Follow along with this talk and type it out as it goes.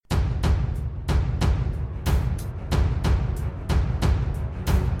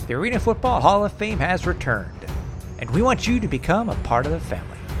the Arena Football Hall of Fame has returned, and we want you to become a part of the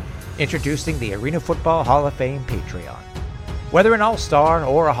family. Introducing the Arena Football Hall of Fame Patreon. Whether an All-Star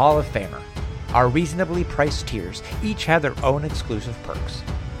or a Hall of Famer, our reasonably priced tiers each have their own exclusive perks.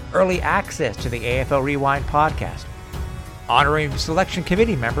 Early access to the AFL Rewind podcast, honorary selection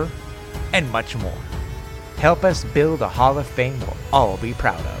committee member, and much more. Help us build a Hall of Fame we'll all be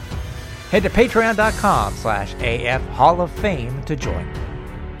proud of. Head to patreon.com/AF Hall of Fame to join.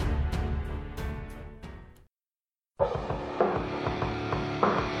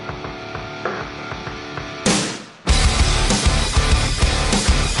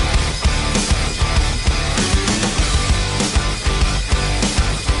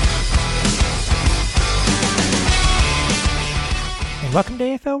 Welcome to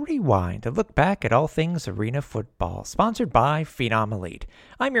AFL Rewind, a look back at all things arena football, sponsored by Phenom Elite.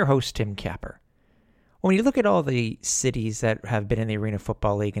 I'm your host, Tim Capper. When you look at all the cities that have been in the Arena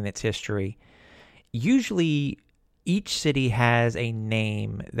Football League in its history, usually each city has a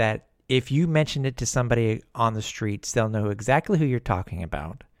name that if you mention it to somebody on the streets, they'll know exactly who you're talking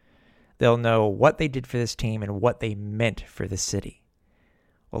about. They'll know what they did for this team and what they meant for the city.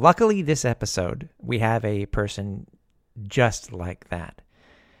 Well, luckily this episode, we have a person just like that.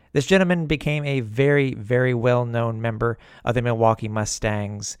 This gentleman became a very, very well-known member of the Milwaukee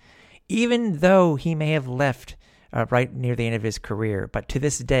Mustangs, even though he may have left right near the end of his career. But to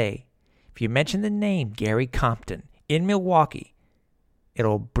this day, if you mention the name Gary Compton in Milwaukee,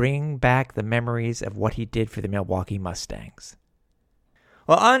 it'll bring back the memories of what he did for the Milwaukee Mustangs.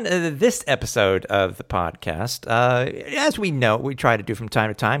 Well, on this episode of the podcast, as we know, we try to do from time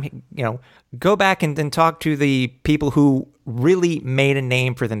to time, go back and talk to the people who really made a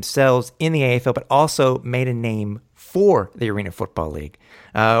name for themselves in the AFL, but also made a name for the Arena Football League.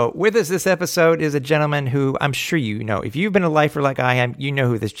 With us this episode is a gentleman who I'm sure you know. If you've been a lifer like I am, you know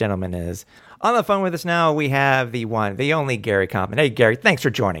who this gentleman is. On the phone with us now, we have the one, the only Gary Compton. Hey, Gary, thanks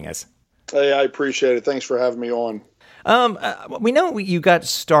for joining us. Hey, I appreciate it. Thanks for having me on. We know you got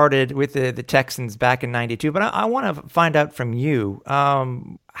started with the Texans back in '92, but I want to find out from you,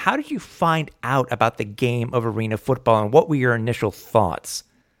 how did you find out about the game of arena football, and what were your initial thoughts?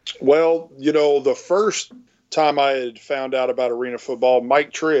 Well, the first time I had found out about arena football,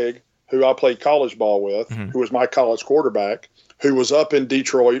 Mike Trigg, who I played college ball with, who was my college quarterback, who was up in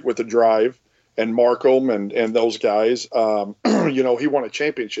Detroit with the Drive and Markham and those guys, he won a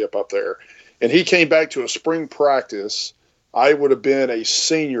championship up there. And he came back to a spring practice. I would have been a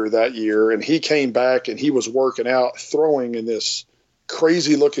senior that year, and he came back and he was working out, throwing in this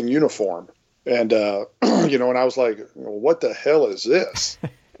crazy looking uniform. And, and I was like, what the hell is this?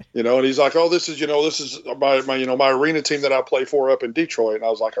 And he's like, oh, this is my arena team that I play for up in Detroit. And I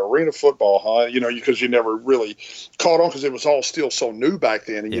was like, arena football, huh? Because you never really caught on because it was all still so new back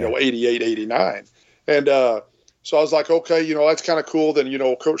then, in, 88, 89. And so I was like, okay, that's kind of cool. Then,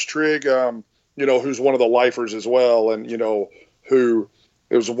 Coach Trigg, who's one of the lifers as well, and, who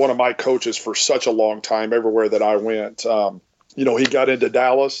it was one of my coaches for such a long time everywhere that I went. He got into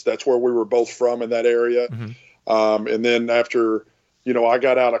Dallas. That's where we were both from in that area. Mm-hmm. And then after, I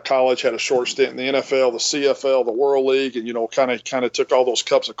got out of college, had a short stint in the NFL, the CFL, the World League, and, kind of took all those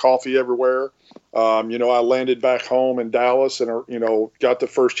cups of coffee everywhere. I landed back home in Dallas and, got the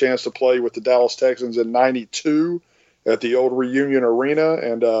first chance to play with the Dallas Texans in '92 at the old Reunion Arena,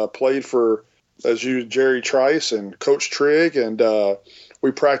 and played for, Jerry Trice and Coach Trigg. And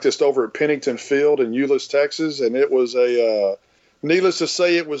we practiced over at Pennington Field in Euless, Texas. And it was needless to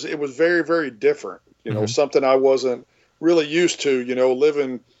say, it was very, very different, something I wasn't really used to,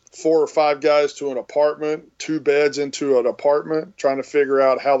 living 4 or 5 guys to an apartment, 2 beds into an apartment, trying to figure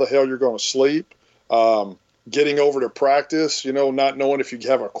out how the hell you're going to sleep. Getting over to practice, not knowing if you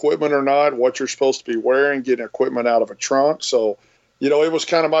have equipment or not, what you're supposed to be wearing, getting equipment out of a trunk. So, it was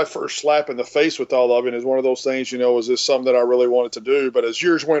kind of my first slap in the face with all of it. It's one of those things, is this something that I really wanted to do? But as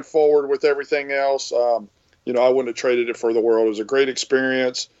years went forward with everything else, I wouldn't have traded it for the world. It was a great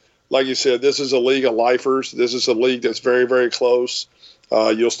experience. Like you said, this is a league of lifers. This is a league that's very, very close.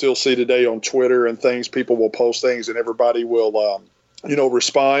 You'll still see today on Twitter and things, people will post things and everybody will,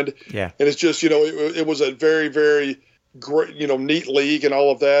 respond. Yeah. And it's just, it was a very, very great, neat league and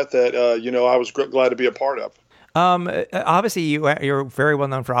all of that, I was glad to be a part of. Obviously, you're very well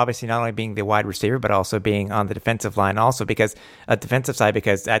known for obviously not only being the wide receiver, but also being on the defensive line also because defensive side,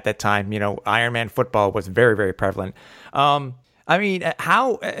 because at that time, Iron Man football was very, very prevalent. How coming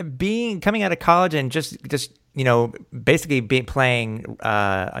out of college and just basically playing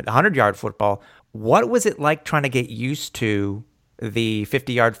 100-yard football, what was it like trying to get used to the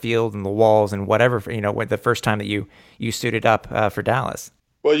 50-yard field and the walls and whatever, the first time that you suited up for Dallas?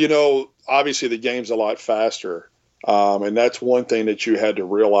 Well, obviously the game's a lot faster. And that's one thing that you had to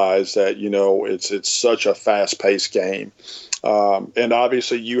realize that, it's such a fast-paced game. And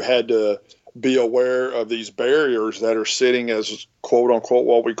obviously you had to be aware of these barriers that are sitting as quote-unquote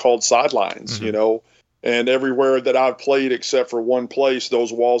what we called sidelines, And everywhere that I've played except for one place,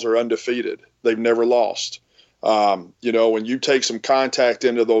 those walls are undefeated. They've never lost. When you take some contact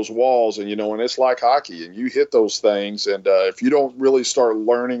into those walls and it's like hockey and you hit those things. And if you don't really start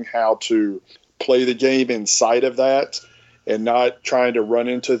learning how to play the game inside of that and not trying to run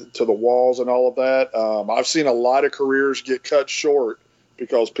into the walls and all of that, I've seen a lot of careers get cut short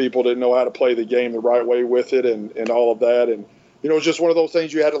because people didn't know how to play the game the right way with it and all of that. And, it's just one of those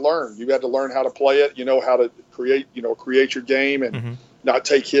things you had to learn. You had to learn how to play it, how to create your game and not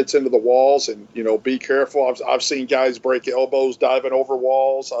take hits into the walls and, be careful. I've seen guys break elbows diving over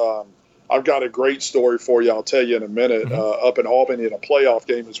walls. I've got a great story for you. I'll tell you in a minute, up in Albany in a playoff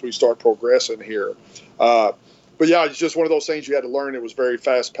game as we start progressing here. But yeah, it's just one of those things you had to learn. It was very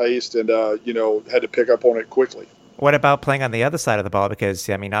fast paced and, had to pick up on it quickly. What about playing on the other side of the ball? Because,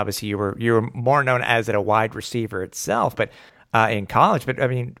 obviously you were more known as a wide receiver itself, but in college. But,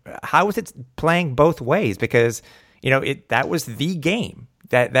 how was it playing both ways? Because, that was the game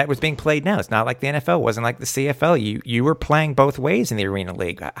that was being played now. It's not like the NFL. It wasn't like the CFL. You were playing both ways in the Arena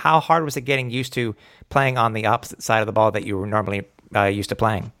League. How hard was it getting used to playing on the opposite side of the ball that you were normally used to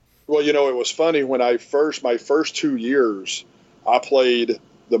playing? Well, it was funny when my first 2 years, I played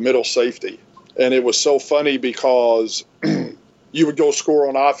the middle safety. And it was so funny because you would go score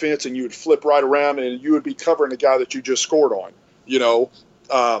on offense and you would flip right around and you would be covering the guy that you just scored on,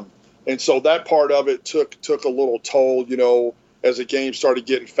 and so that part of it took a little toll, as the game started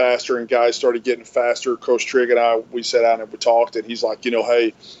getting faster and guys started getting faster. Coach Trigg and I, we sat down and we talked and he's like,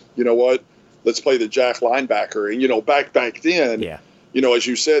 hey, you know what? Let's play the jack linebacker. And, back then, as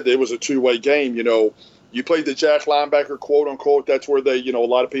you said, it was a two-way game, You played the jack linebacker, quote unquote. That's where they, a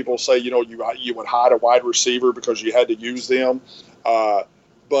lot of people say, you would hide a wide receiver because you had to use them.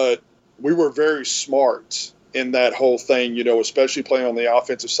 But we were very smart in that whole thing, especially playing on the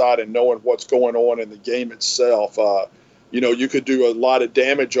offensive side and knowing what's going on in the game itself. You could do a lot of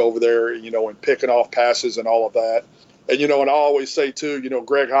damage over there, and picking off passes and all of that. And, and I always say, too,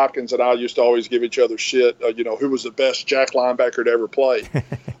 Greg Hopkins and I used to always give each other shit, who was the best jack linebacker to ever play.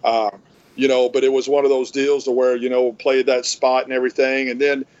 But it was one of those deals to where, played that spot and everything. And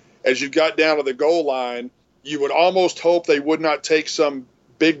then as you got down to the goal line, you would almost hope they would not take some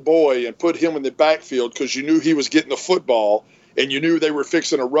big boy and put him in the backfield because you knew he was getting the football and you knew they were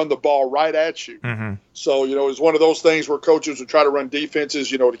fixing to run the ball right at you. Mm-hmm. So, it was one of those things where coaches would try to run defenses,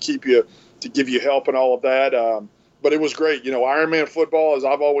 to give you help and all of that. But it was great. Ironman football, as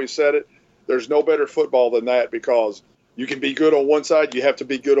I've always said it, there's no better football than that because you can be good on one side, you have to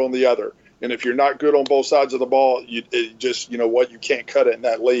be good on the other. And if you're not good on both sides of the ball, you can't cut it in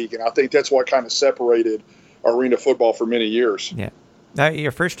that league. And I think that's what kind of separated arena football for many years. Yeah. Now,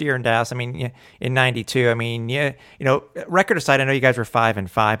 your first year in Dallas, in '92, record aside, I know you guys were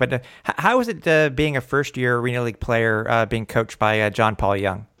 5-5, but how was it being a first-year Arena League player being coached by John Paul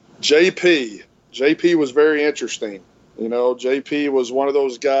Young? JP was very interesting. JP was one of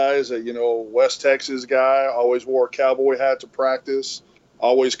those guys that, West Texas guy, always wore a cowboy hat to practice,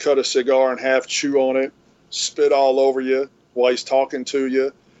 always cut a cigar in half, chew on it, spit all over you while he's talking to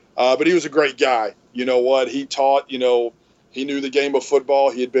you. But he was a great guy. You know what? He taught, he knew the game of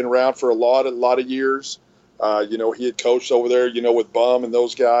football. He had been around for a lot of years. He had coached over there, with Bum and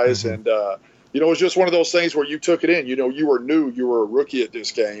those guys. Mm-hmm. And, it was just one of those things where you took it in. You were new. You were a rookie at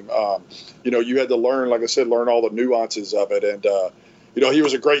this game. You had to learn, like I said, all the nuances of it. And, he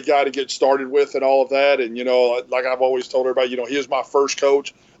was a great guy to get started with and all of that. And, like I've always told everybody, he was my first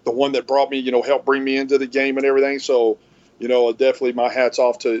coach, the one that brought me, helped bring me into the game and everything. So, definitely my hat's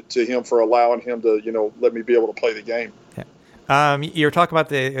off to him for allowing him to, let me be able to play the game. Yeah. You were talking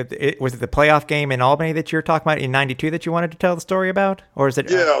about was it the playoff game in Albany that you were talking about in '92 that you wanted to tell the story about? Or is it?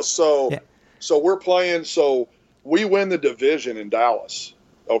 Yeah. So we're playing. So we win the division in Dallas.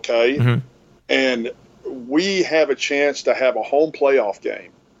 Okay. Mm-hmm. And we have a chance to have a home playoff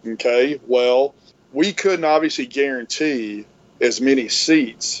game. Okay. Well, we couldn't obviously guarantee as many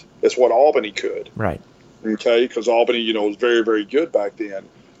seats as what Albany could. Right. Okay. Because Albany, was very, very good back then.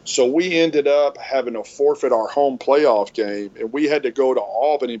 So we ended up having to forfeit our home playoff game, and we had to go to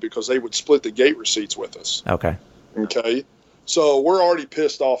Albany because they would split the gate receipts with us. Okay. So we're already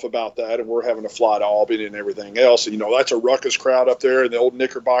pissed off about that, and we're having to fly to Albany and everything else. And, that's a ruckus crowd up there in the old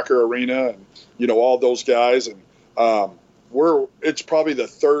Knickerbocker Arena and, all those guys. And it's probably the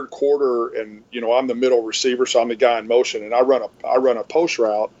third quarter, and I'm the middle receiver, so I'm the guy in motion, and I run a post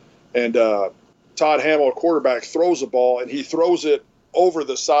route, and Todd Hamill, quarterback, throws the ball, and he throws it over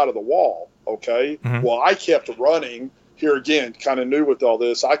the side of the wall. Okay, well, I kept running. Here again, kind of new with all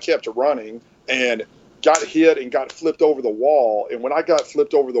this. I kept running and got hit and got flipped over the wall. And when I got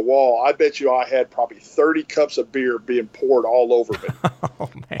flipped over the wall, I bet you I had probably 30 cups of beer being poured all over me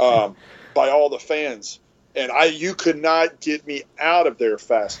by all the fans. And you could not get me out of there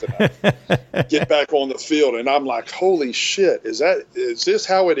fast enough, get back on the field. And I'm like, holy shit, is this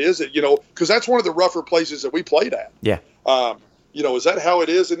how it is? Because that's one of the rougher places that we played at. Yeah. Is that how it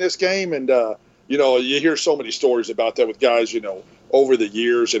is in this game? And, you hear so many stories about that with guys, over the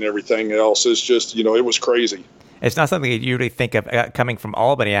years and everything else. It's just, it was crazy. It's not something that you usually think of coming from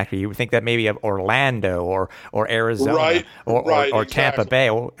Albany. Actually, you would think that maybe of Orlando or Arizona, right, or exactly. Tampa Bay.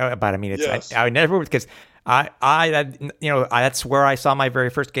 But I mean, yes. I never, because that's where I saw my very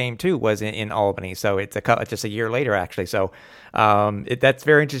first game too, was in Albany. So it's just a year later, actually. So that's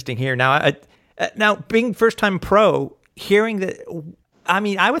very interesting here. Now being first time pro, hearing that. I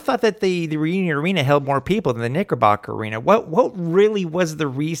mean, I would thought that the Reunion Arena held more people than the Knickerbocker Arena. What really was the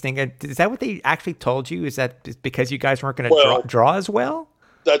reasoning? Is that what they actually told you? Is that because you guys weren't going to draw as well?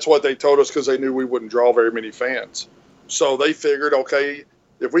 That's what they told us, because they knew we wouldn't draw very many fans. So they figured, okay,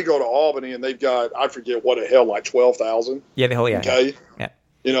 if we go to Albany and they've got, I forget what the hell, like 12,000. Yeah, okay,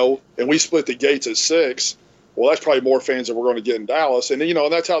 yeah. And we split the gates at 6. Well, that's probably more fans than we're going to get in Dallas. And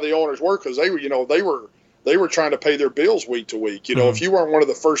and that's how the owners work, because they were trying to pay their bills week to week. If you weren't one of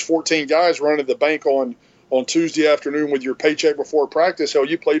the first 14 guys running the bank on Tuesday afternoon with your paycheck before practice, hell,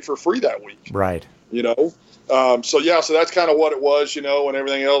 you played for free that week. Right. So that's kind of what it was, and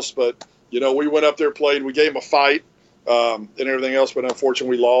everything else. But, we went up there, played, we gave them a fight and everything else. But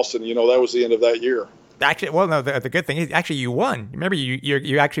unfortunately, we lost. And, that was the end of that year. Actually, well, no, the good thing is actually you won. Remember,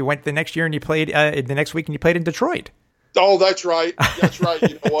 you actually went the next year and you played the next week and you played in Detroit. Oh, that's right. That's right.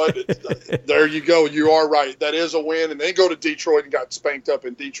 You know what? There you go. You are right. That is a win. And they go to Detroit and got spanked up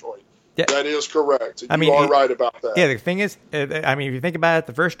in Detroit. Yeah. That is correct. You are right about that. Yeah, the thing is, if you think about it,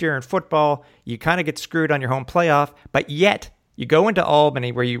 the first year in football, you kind of get screwed on your home playoff, but yet you go into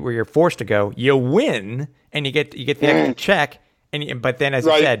Albany where you're forced to go, you win, and you get the extra check. But then, as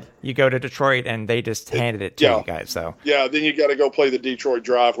you said, you go to Detroit and they just handed it to you guys. So then you got to go play the Detroit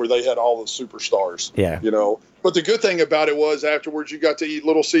Drive where they had all the superstars. Yeah, But the good thing about it was afterwards you got to eat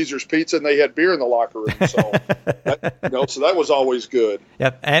Little Caesars pizza and they had beer in the locker room. So so that was always good.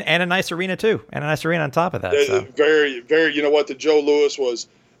 Yep, and a nice arena too, and a nice arena on top of that. So. Very, very. You know what? The Joe Louis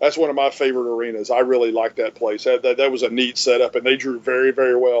that's one of my favorite arenas. I really liked that place. That was a neat setup, and they drew very,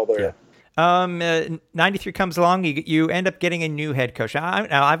 very well there. Yeah. 93 comes along. You end up getting a new head coach. Now,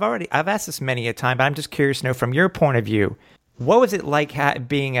 I've asked this many a time, but I'm just curious to know from your point of view, what was it like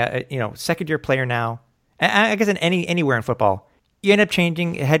being a second year player now? I guess anywhere in football, you end up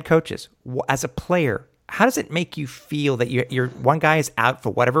changing head coaches as a player. How does it make you feel that you're one guy is out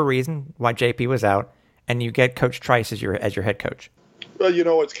for whatever reason, why JP was out, and you get Coach Trice as your head coach? Well,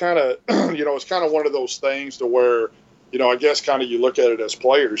 it's kind of it's kind of one of those things to where. I guess kind of you look at it as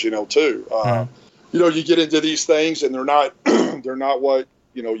players, too. You get into these things and they're not what,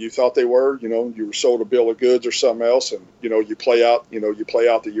 you thought they were. You were sold a bill of goods or something else, and you play out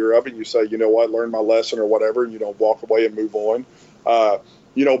the year of it. And you say, what, learn my lesson or whatever, and walk away and move on.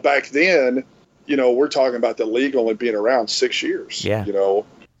 Back then, we're talking about the league only being around 6 years. Yeah.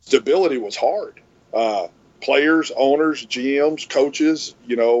 Stability was hard. Players, owners, GMs, coaches,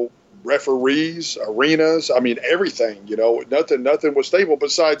 referees, arenas, everything, nothing was stable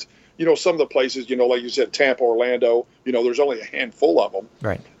besides, some of the places, like you said, Tampa, Orlando, there's only a handful of them.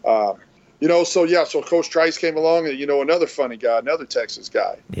 Right. So Coach Trice came along and, another funny guy, another Texas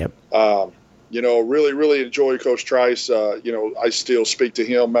guy. Yep. Really, really enjoy Coach Trice. I still speak to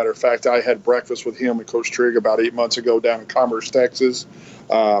him. Matter of fact, I had breakfast with him and Coach Trigg about 8 months ago down in Commerce, Texas.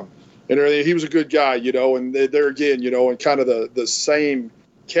 And everything. He was a good guy, and there again, and kind of the same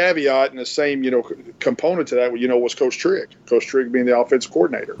caveat and the same, component to that, was Coach Trigg. Coach Trigg being the offensive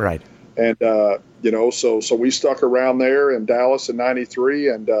coordinator. Right. And, so we stuck around there in Dallas in 93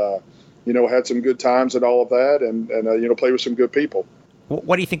 and, had some good times and all of that and played with some good people.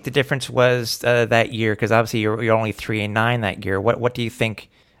 What do you think the difference was that year? Because obviously you're only 3-9 that year. What do you think?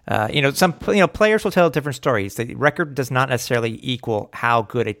 Some players will tell different stories. The record does not necessarily equal how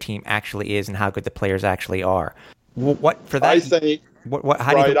good a team actually is and how good the players actually are. What for that? I think.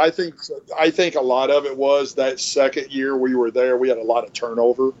 How do you I think a lot of it was that second year we were there. We had a lot of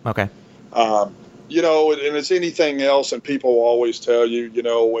turnover. Okay. And it's anything else, and people will always tell you,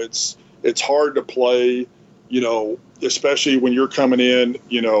 it's hard to play, especially when you're coming in,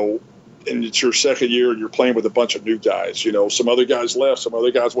 and it's your second year and you're playing with a bunch of new guys. Some other guys left, some other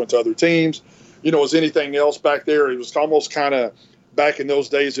guys went to other teams. As anything else back there, it was almost kind of back in those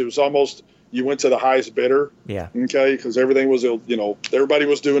days, it was almost you went to the highest bidder. Yeah. Okay. Because everything was, everybody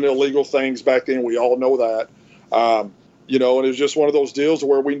was doing illegal things back then. We all know that. And it was just one of those deals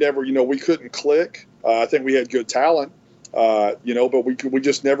where we never, we couldn't click. I think we had good talent, but we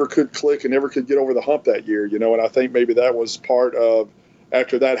just never could click and never could get over the hump that year, and I think maybe that was part of,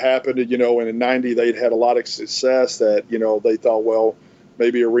 after that happened, and in 90, they'd had a lot of success that, they thought, well,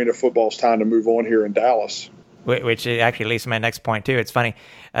 maybe arena football's time to move on here in Dallas. Which actually leads to my next point, too. It's funny,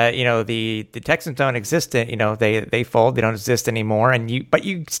 the Texans don't exist, they fold, they don't exist anymore, but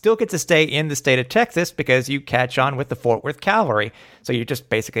you still get to stay in the state of Texas because you catch on with the Fort Worth Cavalry. So you're just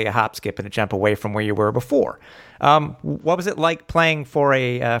basically a hop, skip, and a jump away from where you were before. What was it like playing for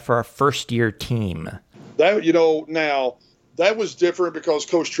a first-year team? That, now... That was different because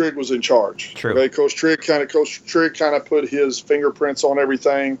Coach Trigg was in charge. True. Okay? Coach Trigg kind of put his fingerprints on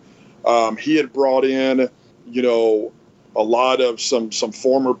everything. He had brought in, a lot of some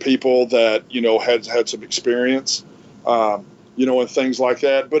former people that had some experience, and things like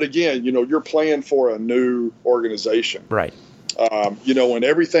that. But again, you're playing for a new organization, right? And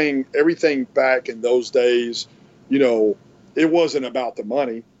everything back in those days, it wasn't about the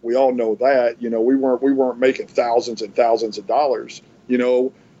money. We all know that. We weren't making thousands and thousands of dollars.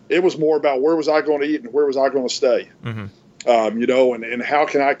 It was more about where was I going to eat and where was I going to stay. Mm-hmm. And how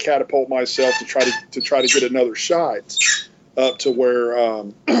can I catapult myself to try to get another shot up to where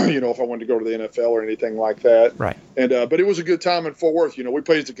if I wanted to go to the NFL or anything like that. Right. And but it was a good time in Fort Worth. We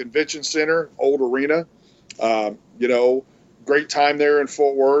played at the convention center, old arena. Great time there in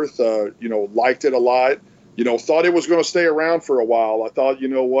Fort Worth. Liked it a lot. Thought it was going to stay around for a while. I thought,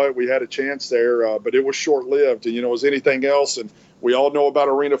 we had a chance there, but it was short-lived. And, as anything else, and we all know about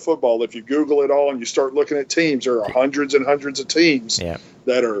arena football. If you Google it all and you start looking at teams, there are hundreds and hundreds of teams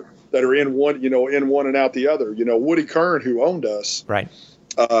that are in one, in one and out the other. Woody Kern, who owned us, right,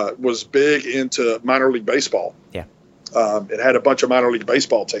 was big into minor league baseball. Yeah, it had a bunch of minor league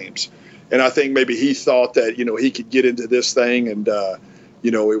baseball teams, and I think maybe he thought that he could get into this thing and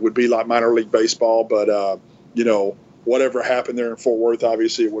it would be like minor league baseball, but whatever happened there in Fort Worth,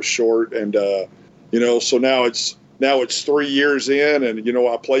 obviously it was short, and so now it's 3 years in, and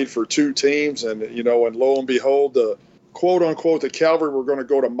I played for two teams, and and lo and behold, the quote unquote the Cavalry were going to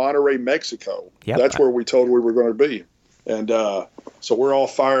go to Monterrey, Mexico. Yep. That's where we told we were going to be, and so we're all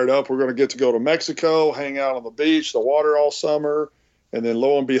fired up. We're going to go to Mexico, hang out on the beach, the water all summer. And then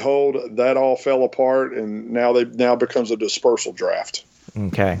lo and behold, that all fell apart, and now becomes a dispersal draft.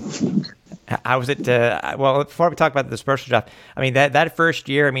 Okay. How was it? Well, before we talk about the dispersal draft, I mean, that first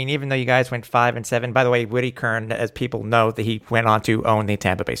year, I mean, even though you guys went 5-7, by the way, Woody Kern, as people know, that he went on to own the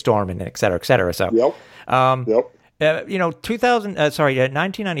Tampa Bay Storm and et cetera, et cetera. So, Yep.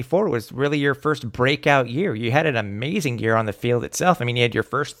 1994 was really your first breakout year. You had an amazing year on the field itself. I mean, you had your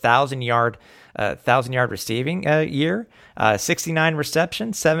first 1,000-yard receiving year, 69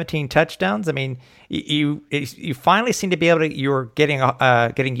 receptions, 17 touchdowns. I mean, you finally seem to be able to. You're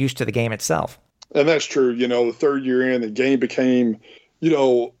getting used to the game itself. And that's true. The third year in, the game became,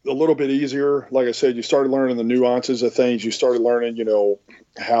 a little bit easier. Like I said, you started learning the nuances of things. You started learning,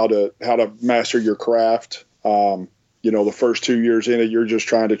 how to master your craft. The first 2 years in it, you're just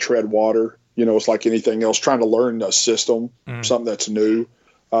trying to tread water. It's like anything else, trying to learn a system, something that's new.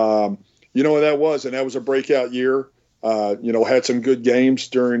 And that was a breakout year. Had some good games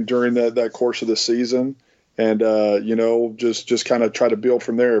during that course of the season, and just kind of try to build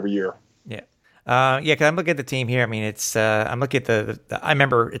from there every year. Yeah. Because I'm looking at the team here. I mean, it's I'm looking at I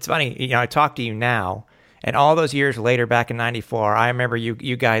remember, it's funny, I talk to you now, and all those years later, back in '94, I remember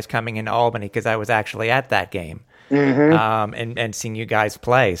you guys coming into Albany because I was actually at that game, and seeing you guys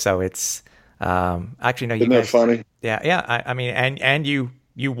play. So it's actually no, you Isn't guys. That funny? Yeah. I mean, and you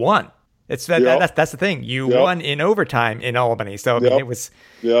won. It's that's the thing. You won in overtime in Albany. So I mean, it was.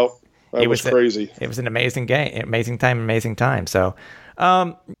 Yep. That was crazy. It was an amazing game, amazing time. So,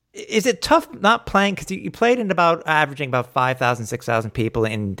 is it tough not playing? Because you played in averaging about 5,000, 6,000 people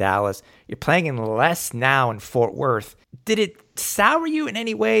in Dallas. You're playing in less now in Fort Worth. Did it sour you in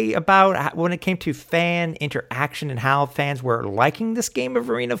any way about when it came to fan interaction and how fans were liking this game of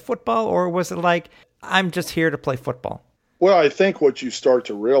arena football? Or was it like, I'm just here to play football? Well, I think what you start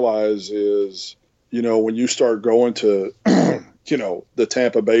to realize is, when you start going to, the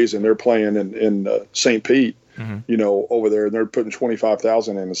Tampa Bays and they're playing in St. Pete, over there, and they're putting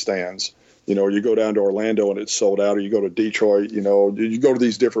 25,000 in the stands. You go down to Orlando and it's sold out, or you go to Detroit, you go to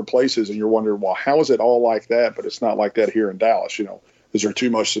these different places and you're wondering, well, how is it all like that? But it's not like that here in Dallas. Is there too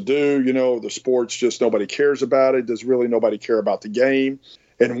much to do? The sports, just nobody cares about it. Does really nobody care about the game?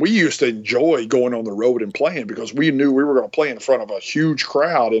 And we used to enjoy going on the road and playing because we knew we were going to play in front of a huge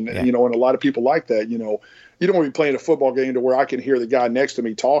crowd. And, and a lot of people like that. You don't want to be playing a football game to where I can hear the guy next to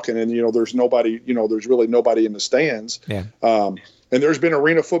me talking and, there's nobody, there's really nobody in the stands. Yeah. And there's been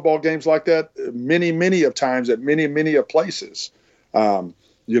arena football games like that many, many of times at many, many of places. So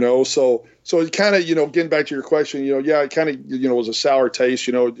it kind of, getting back to your question, it kind of, was a sour taste.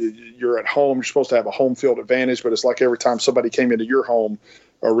 You're at home, you're supposed to have a home field advantage, but it's like every time somebody came into your home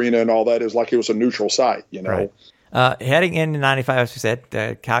arena and all that, is like it was a neutral site, Right. Heading into 95, as you said,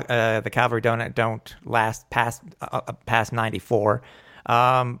 the Cavalry don't last past 94.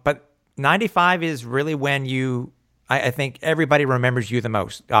 But 95 is really when I think everybody remembers you the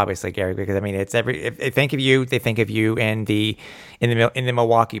most, obviously, Gary, because it's if they think of you in the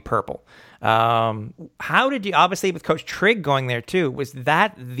Milwaukee purple. How did you, obviously with Coach Trigg going there too, was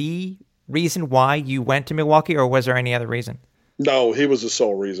that the reason why you went to Milwaukee, or was there any other reason? No, he was the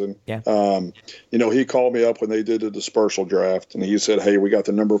sole reason. Yeah. He called me up when they did the dispersal draft, and he said, "Hey, we got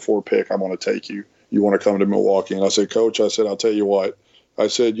the number 4 pick. I'm going to take you. You want to come to Milwaukee?" And I said, "Coach," I said, "I'll tell you what." I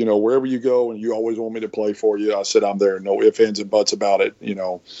said, wherever you go and you always want me to play for you, I said, I'm there. No ifs, ands, and buts about it.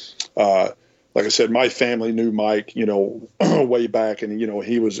 Like I said, my family knew Mike, way back. And,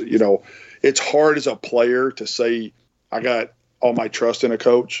 he was, it's hard as a player to say I got all my trust in a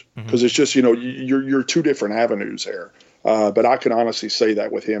coach because it's just, you're two different avenues there. But I can honestly say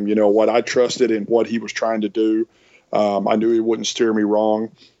that with him, I trusted in what he was trying to do. I knew he wouldn't steer me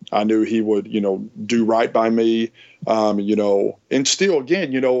wrong. I knew he would, do right by me. And still,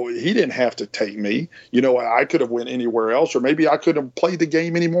 again, he didn't have to take me. I could have went anywhere else, or maybe I couldn't have played the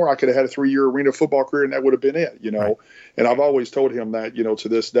game anymore. I could have had a 3-year arena football career, and that would have been it. Right. And I've always told him that, to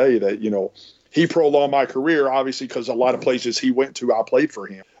this day, that he prolonged my career, obviously, because a lot of places he went to, I played for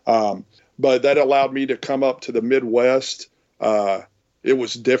him. But that allowed me to come up to the Midwest. It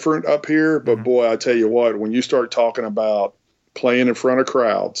was different up here, but boy, I tell you what, when you start talking about playing in front of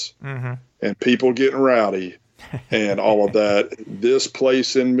crowds and people getting rowdy and all of that, this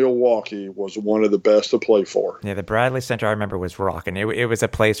place in Milwaukee was one of the best to play for. Yeah, the Bradley Center, I remember, was rocking. It was a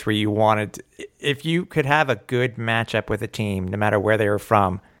place where you wanted, if you could have a good matchup with a team, no matter where they were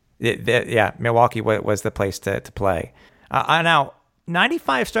from, Milwaukee was the place to play. Now,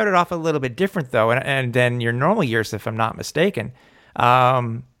 95 started off a little bit different, though, and then your normal years, if I'm not mistaken.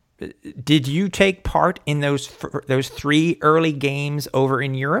 Did you take part in those 3 early games over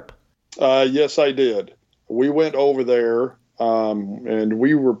in Europe? Yes, I did. We went over there, and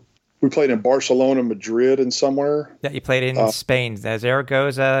we played in Barcelona, Madrid, and somewhere. Yeah, you played in Spain,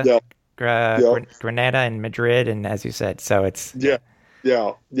 Zaragoza, Granada, and Madrid, and as you said, so it's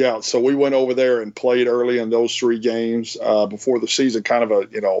yeah. So we went over there and played early in those 3 games before the season. Kind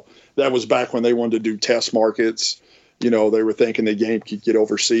of that was back when they wanted to do test markets. They were thinking the game could get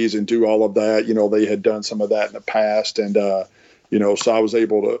overseas and do all of that. They had done some of that in the past, and so I was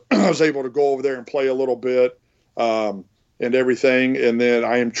able to go over there and play a little bit and everything. And then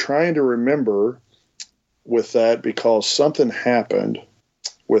I am trying to remember with that because something happened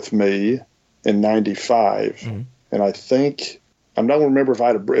with me in 95, and I think I'm not going to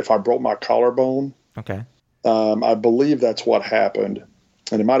remember if I broke my collarbone. Okay. I believe that's what happened,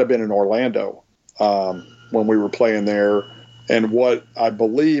 and it might have been in Orlando. When we were playing there. And what I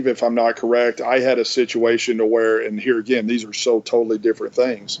believe, if I'm not correct, I had a situation to where, and here again, these are so totally different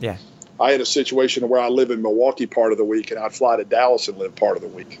things. Yeah. I had a situation where I live in Milwaukee part of the week, and I'd fly to Dallas and live part of the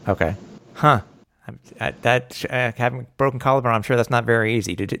week. Okay. Huh. Having broken collarbone, I'm sure that's not very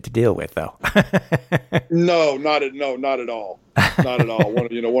easy to deal with, though. No, not at all. Not at all.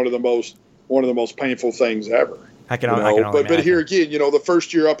 One of the most painful things ever. I can only imagine. But here again, the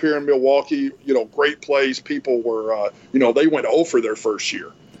first year up here in Milwaukee, great place. People were, they went 0 for their first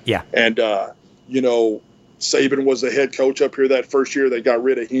year. Yeah. And, Saban was the head coach up here that first year. They got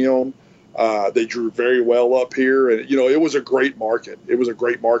rid of him. They drew very well up here. And, it was a great market. It was a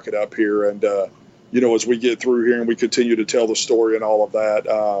great market up here. And, as we get through here and we continue to tell the story and all of that,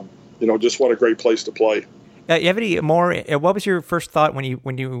 just what a great place to play. You have any more? What was your first thought when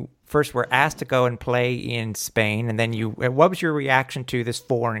you first were asked to go and play in Spain, and then what was your reaction to this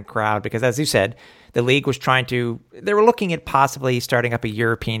foreign crowd? Because as you said, the league was they were looking at possibly starting up a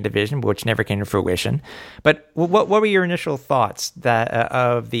European division, which never came to fruition. But what were your initial thoughts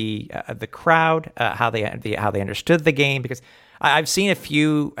of the crowd, how they understood the game? Because I've seen a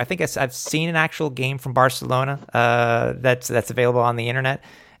few. I think I've seen an actual game from Barcelona that's available on the internet.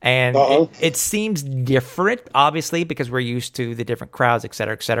 And it seems different, obviously, because we're used to the different crowds, et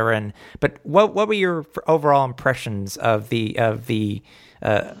cetera, et cetera. But what were your overall impressions of the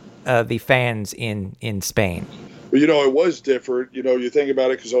fans in Spain? Well, it was different. You think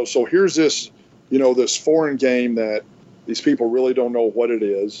about it, because so here's this, this foreign game that these people really don't know what it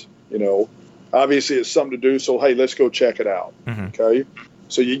is. Obviously it's something to do. So, hey, let's go check it out. Mm-hmm. Okay.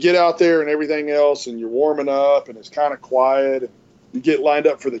 So you get out there and everything else, and you're warming up, and it's kind of quiet. And you get lined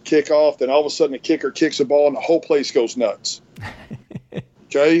up for the kickoff. Then all of a sudden the kicker kicks the ball, and the whole place goes nuts.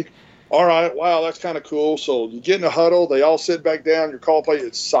 Okay. All right. Wow, that's kind of cool. So you get in a huddle. They all sit back down. Your call play,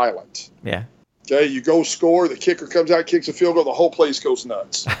 it's silent. Yeah. Okay, you go score. The kicker comes out, kicks a field goal. The whole place goes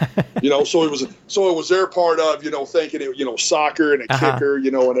nuts. So it was their part of thinking it, soccer and a kicker,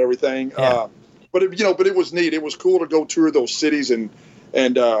 and everything. Yeah. But it was neat. It was cool to go tour those cities and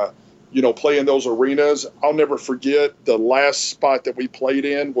play in those arenas. I'll never forget the last spot that we played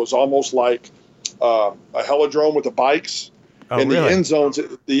in was almost like a velodrome with the bikes, and really?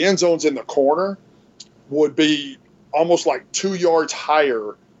 the end zones in the corner would be almost like 2 yards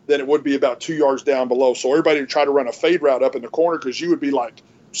higher than it would be about 2 yards down below. So everybody would try to run a fade route up in the corner because you would be like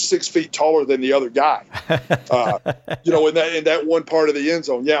 6 feet taller than the other guy, in that one part of the end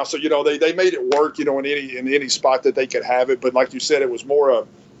zone. Yeah. So, they made it work, in any spot that they could have it. But like you said, it was more of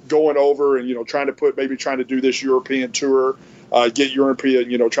going over and, trying to do this European tour, get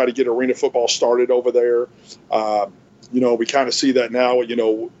European, try to get arena football started over there. We kind of see that now,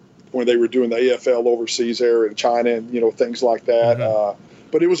 when they were doing the AFL overseas there in China and, things like that. Mm-hmm.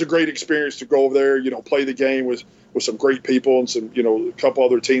 But it was a great experience to go over there, play the game with some great people and some, a couple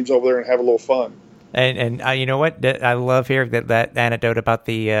other teams over there and have a little fun. And you know what? I love hearing that anecdote about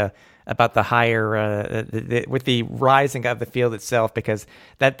the higher with the rising of the field itself, because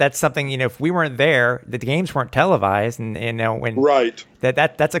that's something, if we weren't there, the games weren't televised, and when right,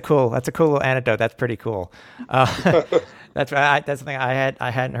 that's a cool anecdote. That's pretty cool. That's something I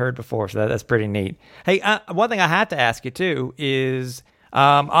hadn't heard before, so that's pretty neat. Hey, one thing I have to ask you too is,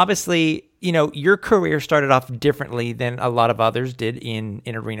 obviously, your career started off differently than a lot of others did in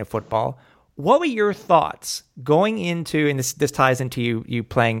arena football. What were your thoughts going into, and this ties into you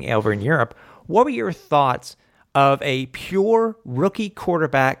playing over in Europe, what were your thoughts of a pure rookie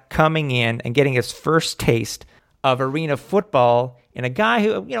quarterback coming in and getting his first taste of arena football, and a guy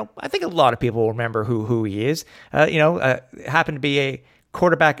who, I think a lot of people will remember who he is, happened to be a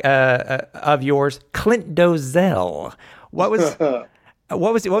quarterback of yours, Clint Dolezel. What was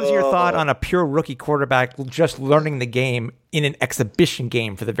your thought on a pure rookie quarterback just learning the game in an exhibition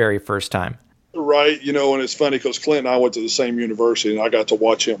game for the very first time? Right, and it's funny because Clint and I went to the same university, and I got to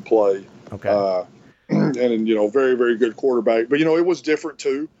watch him play. Okay. And very, very good quarterback. But, it was different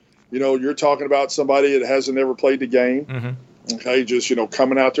too. You're talking about somebody that hasn't ever played the game. Mm-hmm. Okay, just,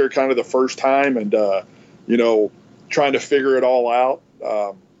 coming out there kind of the first time and, trying to figure it all out.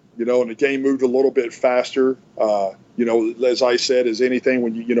 And the game moved a little bit faster. As I said, as anything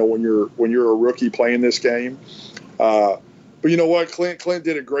when when you're a rookie playing this game. But you know what, Clint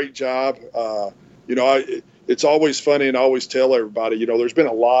did a great job. It's always funny, and I always tell everybody, there's been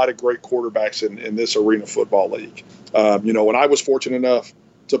a lot of great quarterbacks in this arena football league. And I was fortunate enough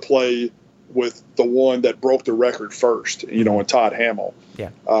to play with the one that broke the record first, and Todd Hamill. Yeah.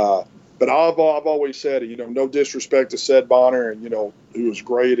 But I've always said, no disrespect to Sed Bonner and, who was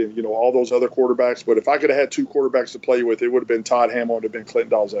great, and, all those other quarterbacks. But if I could have had two quarterbacks to play with, it would have been Todd Hamill and it would have been Clint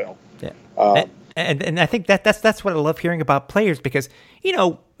Dolezel. Yeah. And I think that's what I love hearing about players, because,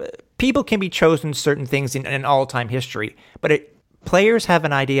 people can be chosen certain things in all-time history, but players have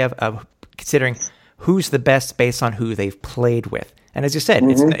an idea of considering who's the best based on who they've played with. And as you said,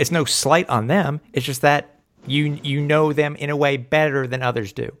 mm-hmm. it's no slight on them. It's just that you know them in a way better than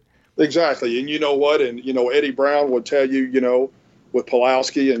others do. Exactly. And you know what? And, Eddie Brown would tell you, with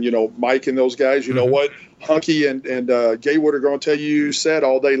Pulowski and, Mike and those guys, you mm-hmm. know what? Hunky and Gaywood are going to tell you said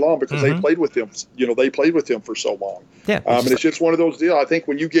all day long because mm-hmm. they played with them. They played with them for so long. Yeah. And it's just one of those deals. I think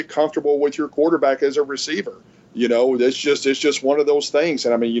when you get comfortable with your quarterback as a receiver, it's just one of those things.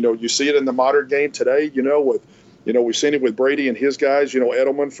 And I mean, you see it in the modern game today, we've seen it with Brady and his guys,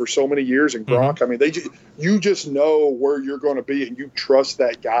 Edelman for so many years and Gronk. Mm-hmm. I mean, you just know where you're going to be and you trust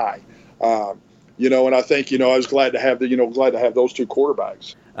that guy. And I think, I was glad to have those two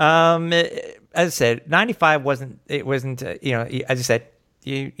quarterbacks. As I said, 95 wasn't, as I said,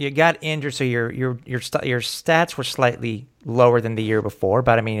 you got injured, so your stats were slightly lower than the year before,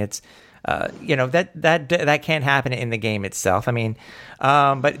 but I mean, it's, that can't happen in the game itself. I mean,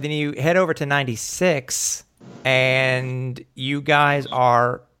 but then you head over to 96 and you guys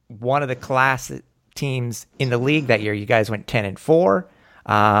are one of the class teams in the league that year. You guys went 10-4.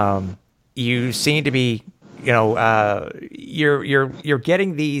 You seem to be, you're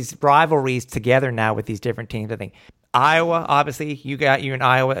getting these rivalries together now with these different teams. I think Iowa, obviously, you and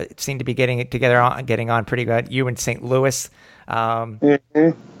Iowa seem to be getting it together, getting on pretty good. You and St. Louis.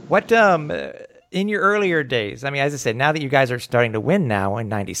 What in your earlier days? I mean, as I said, now that you guys are starting to win now in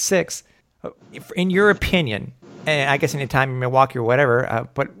 '96, in your opinion, and I guess any time in Milwaukee or whatever,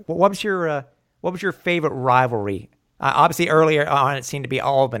 but what was your favorite rivalry? Obviously, earlier on, it seemed to be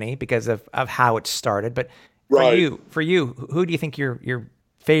Albany because of how it started. But for you, who do you think your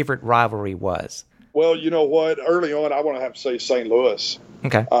favorite rivalry was? Well, you know what? Early on, I want to have to say St. Louis.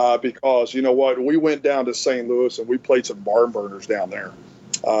 Okay. Because, you know what? We went down to St. Louis and we played some barn burners down there,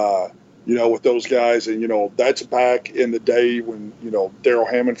 with those guys. And, that's back in the day when, Darrell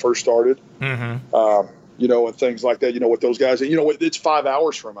Hammond first started, and things like that, with those guys. And, it's 5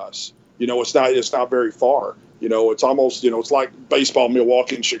 hours from us. It's not very far. It's almost, it's like baseball,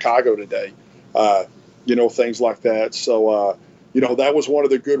 Milwaukee and Chicago today, things like that. So, that was one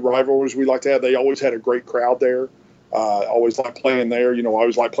of the good rivalries we like to have. They always had a great crowd there. Always liked playing there. I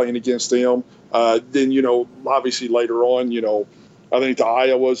always liked playing against them. Then, obviously later on, I think the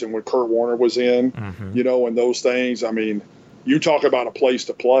Iowas and when Kurt Warner was in, and those things. I mean, you talk about a place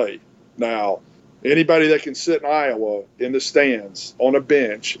to play. Now, anybody that can sit in Iowa in the stands on a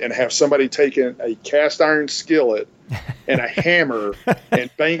bench and have somebody taking a cast iron skillet and a hammer and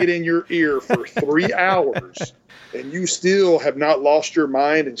bang it in your ear for 3 hours, and you still have not lost your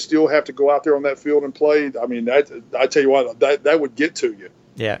mind and still have to go out there on that field and play. I mean, I tell you what, that would get to you.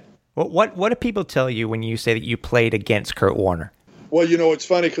 Yeah. Well, what do people tell you when you say that you played against Kurt Warner? Well, it's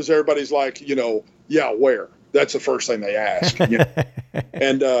funny because everybody's like, yeah, where? That's the first thing they ask.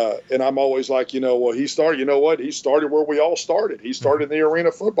 And I'm always like, well, he started, he started where we all started. He started in the Arena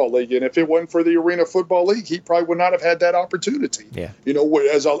Football League. And if it wasn't for the Arena Football League, he probably would not have had that opportunity. Yeah.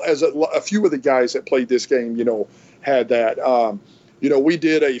 As a few of the guys that played this game, had that. We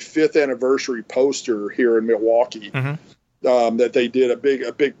did a 5th anniversary poster here in Milwaukee that they did a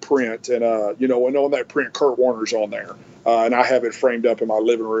big print. And, and on that print, Kurt Warner's on there. And I have it framed up in my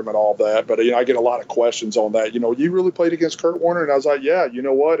living room and all that. But, I get a lot of questions on that. You really played against Kurt Warner? And I was like, yeah, you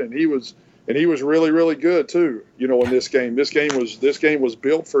know what? And he was really, really good too, in this game. This game was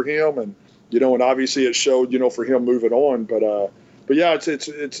built for him. And, and obviously it showed, for him moving on. But yeah,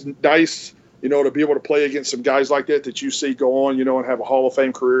 it's nice, to be able to play against some guys like that you see go on, and have a Hall of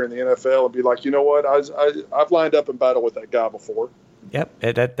Fame career in the NFL and be like, you know what? I've lined up in battle with that guy before. Yep,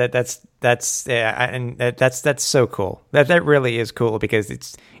 that's so cool. That really is cool because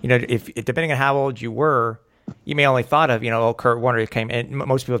it's if depending on how old you were, you may only thought of Kurt Warner came, and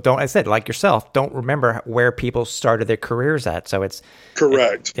most people don't. I said like yourself, don't remember where people started their careers at. So it's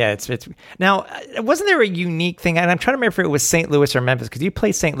correct. It's now. Wasn't there a unique thing? And I'm trying to remember if it was St. Louis or Memphis because you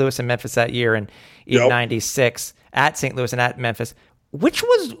played St. Louis and Memphis that year in '96 at St. Louis and at Memphis. Which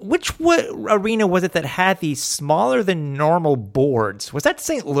arena was it that had these smaller than normal boards? Was that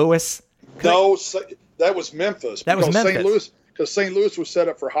St. Louis? No, that was Memphis. That was Memphis. Because St. Louis was set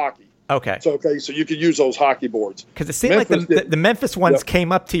up for hockey. Okay. So you could use those hockey boards. Because it seemed Memphis like the Memphis ones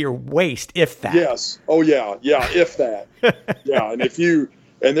came up to your waist, if that. Yes. Oh yeah, if that. Yeah,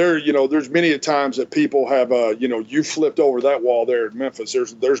 and there's many times that people have you flipped over that wall there at Memphis.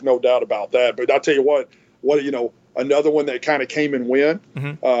 There's no doubt about that. But I'll tell you what another one that kind of came and went.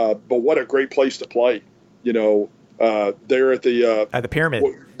 But what a great place to play. There at the pyramid.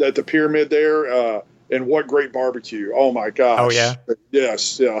 At the pyramid there, and what great barbecue! Oh my gosh! Oh yeah.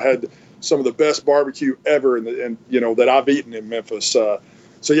 Yes, had some of the best barbecue ever, and that I've eaten in Memphis. So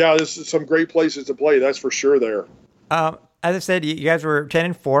yeah, this is some great places to play. That's for sure. There. As I said, you guys were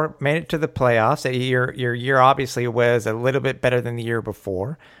 10-4, made it to the playoffs. Your year obviously was a little bit better than the year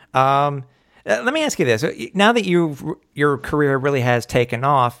before. Let me ask you this: now that your career really has taken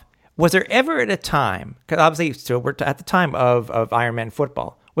off, was there ever at a time? Because obviously, we're at the time of Ironman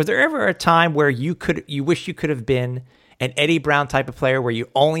football. Was there ever a time where you wish you could have been an Eddie Brown type of player, where you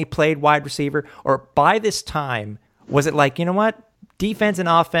only played wide receiver, or by this time was it like, you know what, defense and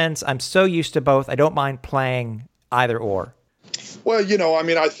offense? I'm so used to both. I don't mind playing either or. Well,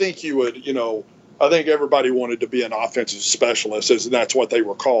 I think you would, I think everybody wanted to be an offensive specialist, and that's what they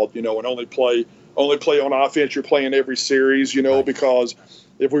were called, and only play on offense. You're playing every series, right. Because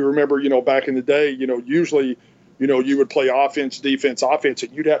if we remember, back in the day, usually, you would play offense, defense, and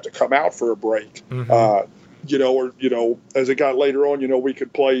you'd have to come out for a break, or as it got later on, we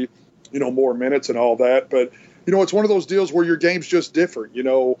could play, more minutes and all that. But, it's one of those deals where your game's just different.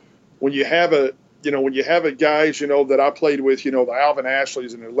 When you have a guys, that I played with, the Alvin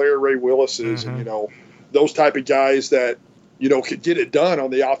Ashleys and the Larry Ray Willises and, those type of guys that, could get it done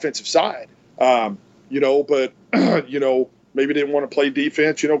on the offensive side. But maybe didn't want to play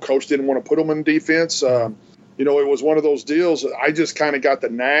defense. Coach didn't want to put them in defense. It was one of those deals. I just kind of got the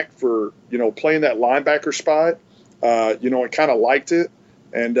knack for, playing that linebacker spot. I kind of liked it,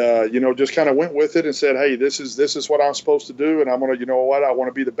 and just kind of went with it and said, hey, this is what I'm supposed to do, and I'm gonna, I want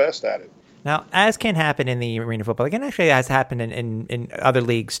to be the best at it. Now, as can happen in the Arena Football League, and actually has happened in other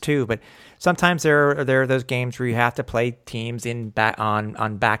leagues too, but sometimes there are those games where you have to play teams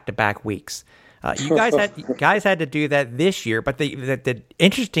on back-to-back weeks. You guys had to do that this year, but the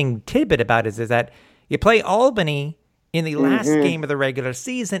interesting tidbit about it is that you play Albany in the last game of the regular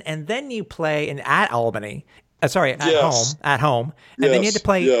season, and then you play at Albany. At home, and then you had to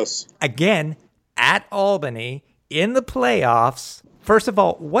play again at Albany in the playoffs. First of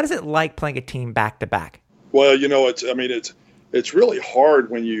all, what is it like playing a team back to back? Well, it's really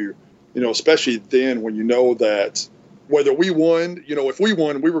hard when you especially then when you know that whether we won, if we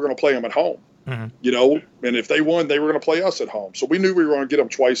won, we were going to play them at home. Mm-hmm. And if they won, they were going to play us at home. So we knew we were going to get them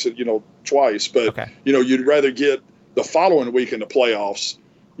twice, but you'd rather get the following week in the playoffs,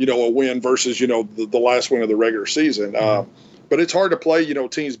 a win versus, the last win of the regular season. But it's hard to play,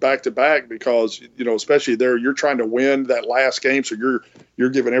 teams back to back because, especially there, you're trying to win that last game. So you're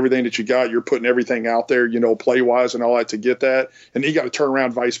giving everything that you got. You're putting everything out there, play wise and all that to get that. And you got to turn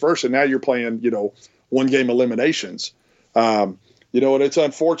around vice versa. Now you're playing, one game eliminations. And it's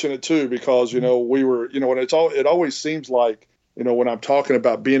unfortunate too, because, we were, and it always seems like, when I'm talking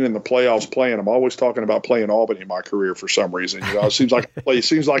about being in the playoffs playing, I'm always talking about playing Albany in my career for some reason. It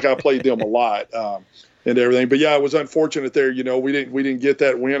seems like I played them a lot and everything. But yeah, it was unfortunate there. We didn't get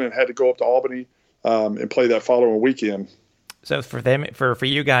that win and had to go up to Albany and play that following weekend. So for them, for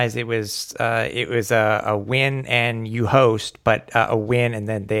you guys, it was a win and you host, but a win and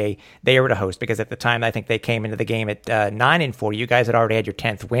then they were to host because at the time I think they came into the game at 9-4. You guys had already had your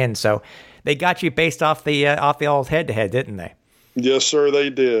 10th win, so they got you based off the old head to head, didn't they? Yes, sir, they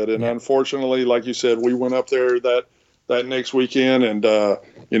did. And unfortunately, like you said, we went up there that next weekend, and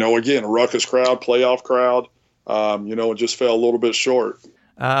again, a ruckus crowd, playoff crowd. It just fell a little bit short.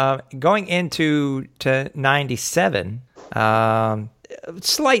 Going into 97.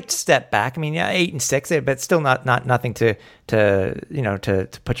 Slight step back. 8-6, but still not nothing to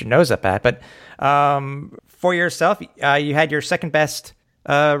put your nose up at. But for yourself, you had your second best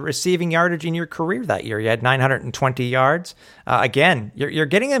receiving yardage in your career that year. You had 920 yards. Again, you're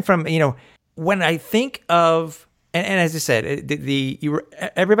getting them from when I think of. And as I said,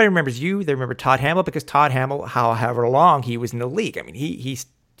 everybody remembers you. They remember Todd Hamill because Todd Hamill, however long he was in the league.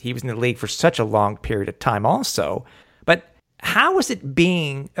 He was in the league for such a long period of time also. But how was it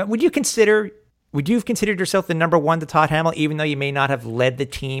being? Would you have considered yourself the number one to Todd Hamill, even though you may not have led the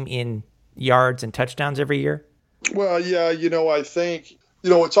team in yards and touchdowns every year? Well, yeah, I think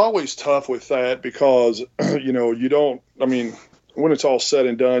it's always tough with that because you don't. When it's all said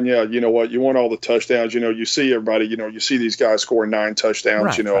and done, yeah, you know what? You want all the touchdowns. You see everybody. You see these guys scoring 9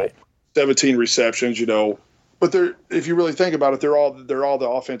 touchdowns. Right. 17 receptions. But if you really think about it, they're all the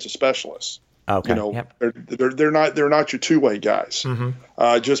offensive specialists. Okay. They're not your two-way guys.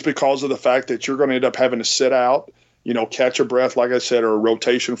 Mm-hmm. Just because of the fact that you're going to end up having to sit out, catch a breath, like I said, or a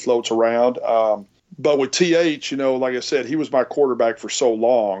rotation floats around. But with TH, like I said, he was my quarterback for so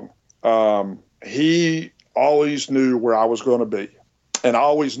long. He always knew where I was going to be, and I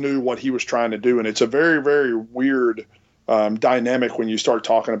always knew what he was trying to do. And it's a very, very weird dynamic when you start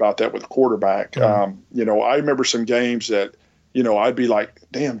talking about that with a quarterback. Mm-hmm. I remember some games that, I'd be like,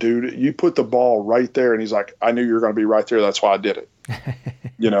 damn, dude, you put the ball right there. And he's like, I knew you were going to be right there. That's why I did it.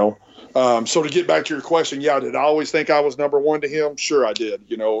 So to get back to your question, yeah, did I always think I was number one to him? Sure, I did,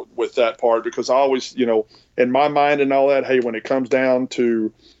 with that part, because I always, in my mind and all that, hey, when it comes down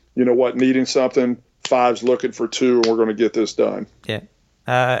to, needing something, 5's looking for 2, and we're going to get this done. Yeah.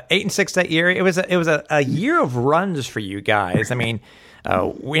 8-6 that year. It was a year of runs for you guys.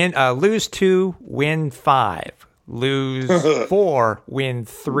 Lose 2, win 5. Lose 4, win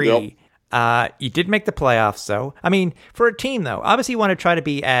 3. Yep. You did make the playoffs, though. For a team, though, obviously you want to try to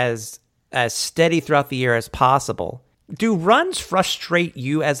be as steady throughout the year as possible. Do runs frustrate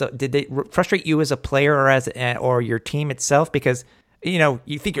you did they frustrate you as a player or your team itself? Because you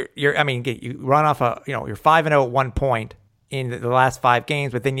think you run off you're 5-0 at one point in the last 5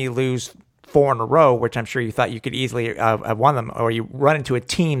 games, but then you lose 4 in a row, which I'm sure you thought you could easily have won them, or you run into a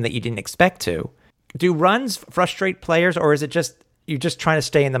team that you didn't expect to. Do runs frustrate players, or is it just you're just trying to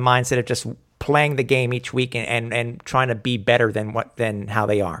stay in the mindset of just playing the game each week and trying to be better than how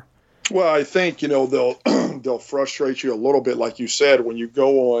they are? Well, I think they'll frustrate you a little bit, like you said, when you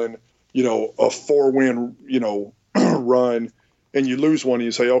go on a 4-win run and you lose one, and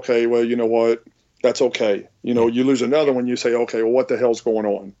you say, okay, well, you know what? That's okay. You know, you lose another one, you say, okay, well, what the hell's going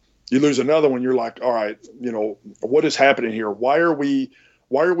on? You lose another one, you're like, all right, you know, what is happening here? Why are we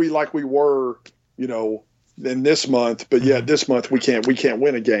like we were, you know, in this month, but yet this month we can't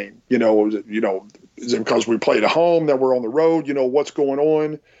win a game? You know, is it because we played at home, that we're on the road? You know, what's going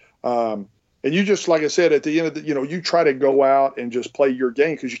on? And you just, like I said, at the end of the, you know, you try to go out and just play your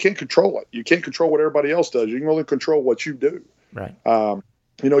game, because you can't control it. You can't control what everybody else does. You can only control what you do. Right.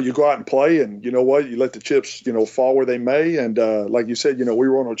 You know, you go out and play, and you know what? You let the chips, you know, fall where they may. And like you said, you know, we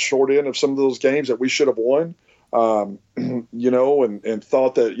were on a short end of some of those games that we should have won, you know, and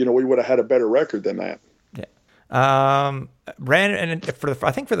thought that, you know, we would have had a better record than that. Yeah. And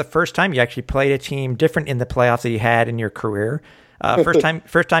I think for the first time, you actually played a team different in the playoffs that you had in your career.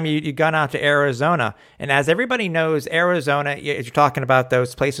 First time you gone out to Arizona, and as everybody knows, Arizona, you're talking about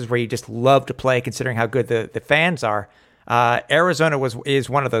those places where you just love to play, considering how good the fans are. Arizona is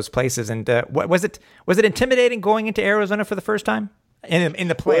one of those places, and was it intimidating going into Arizona for the first time in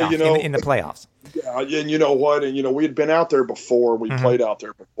the playoffs? Well, you know, in the playoffs. Yeah, and you know what, and you know, we had been out there before, we played out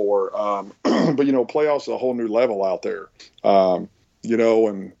there before, but you know, playoffs is a whole new level out there, you know,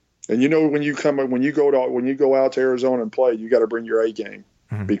 and you know, when you go out to Arizona and play, you got to bring your A game,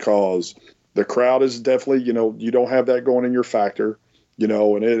 because the crowd is definitely, you know, you don't have that going in your factor, you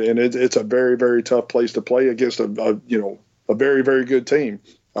know, and it's a very, very tough place to play against a very, very good team.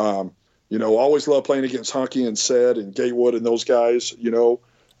 You know, always love playing against Hunky and Sed and Gatewood and those guys, you know,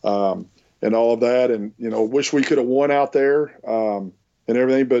 and all of that. And, you know, wish we could have won out there and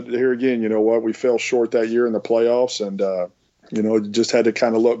everything. But here again, you know what, we fell short that year in the playoffs, and, you know, just had to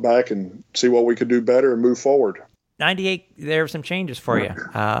kind of look back and see what we could do better and move forward. 98, there were some changes for you.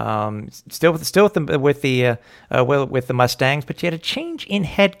 Still with the Mustangs, but you had a change in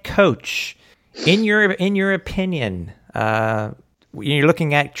head coach. In your opinion, you're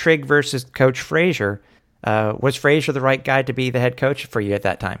looking at Trigg versus Coach Frazier. Was Frazier the right guy to be the head coach for you at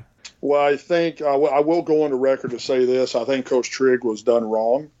that time? Well, I think I will go on the record to say this. I think Coach Trigg was done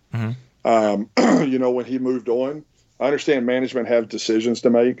wrong. You know, when he moved on. I understand management have decisions to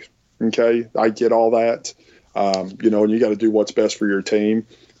make. Okay, I get all that. You know, and you got to do what's best for your team.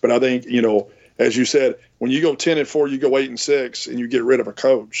 But I think, you know, as you said, when you go 10-4, you go 8-6, and you get rid of a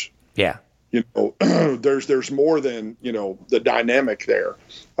coach. Yeah. You know, there's more than, you know, the dynamic there.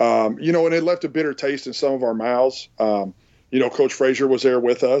 You know, and it left a bitter taste in some of our mouths. You know, Coach Frazier was there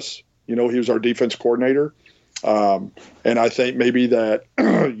with us. You know, he was our defense coordinator. And I think maybe that,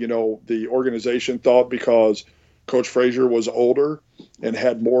 you know, the organization thought because Coach Frazier was older and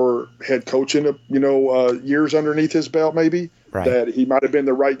had more head coaching, you know, years underneath his belt, maybe, that he might have been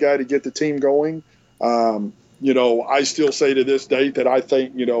the right guy to get the team going. You know, I still say to this date that I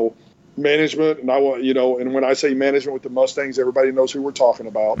think, you know, management, and I want, you know, and when I say management with the Mustangs, everybody knows who we're talking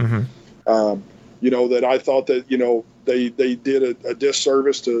about. You know, that I thought that, you know, they did a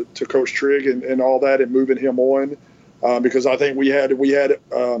disservice to Coach Trigg and all that, and moving him on, because I think we had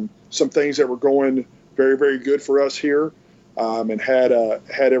some things that were going very, very good for us here, and had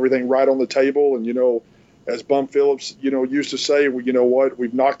everything right on the table. And, you know, as Bum Phillips, you know, used to say, well, you know what,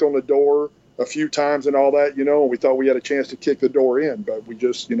 we've knocked on the door a few times and all that, you know, and we thought we had a chance to kick the door in, but we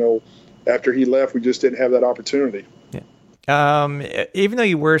just, you know, after he left, we just didn't have that opportunity. Yeah. Even though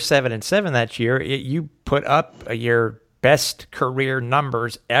you were 7-7 that year, you put up your best career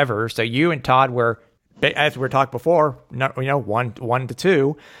numbers ever. So you and Todd were, as we were talking before, you know,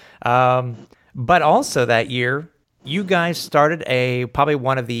 1-2. But also that year, you guys started probably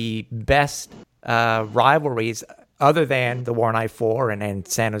one of the best rivalries, other than the War Night 4 and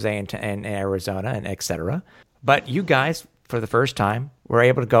San Jose and Arizona and et cetera. But you guys, for the first time, were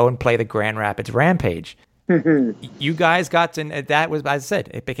able to go and play the Grand Rapids Rampage. You guys got to, that was, as I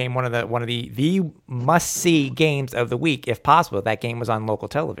said, it became one of the must-see games of the week, if possible. That game was on local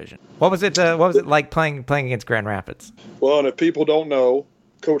television. What was it like playing against Grand Rapids? Well, and if people don't know,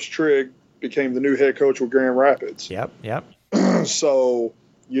 Coach Trigg became the new head coach with Grand Rapids. Yep. So,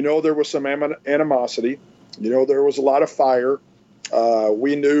 you know, there was some animosity. You know, there was a lot of fire.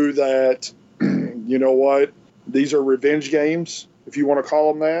 We knew that, you know what, these are revenge games, if you want to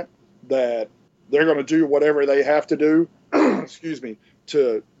call them that they're going to do whatever they have to do, excuse me,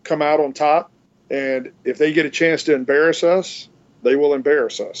 to come out on top. And if they get a chance to embarrass us, they will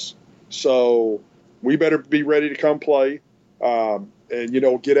embarrass us. So we better be ready to come play, and, you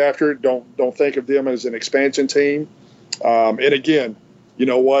know, get after it. Don't think of them as an expansion team. And again, you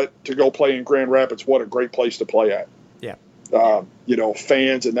know what, to go play in Grand Rapids, what a great place to play at. Yeah. You know,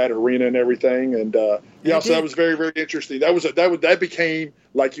 fans in that arena and everything. And, so that was very, very interesting. That became,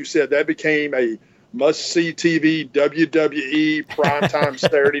 like you said, that became a must-see TV WWE primetime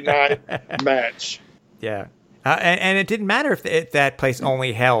Saturday night match. Yeah. And it didn't matter if that place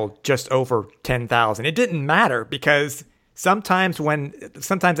only held just over 10,000. It didn't matter because sometimes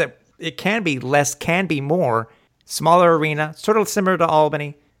it can be less, can be more. Smaller arena, sort of similar to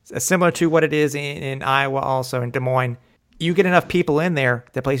Albany, similar to what it is in Iowa, also in Des Moines. You get enough people in there,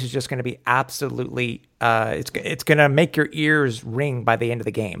 the place is just going to be absolutely. It's going to make your ears ring by the end of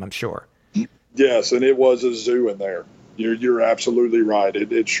the game, I'm sure. Yes, and it was a zoo in there. You're absolutely right.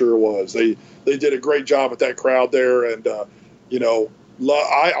 It sure was. They did a great job with that crowd there, and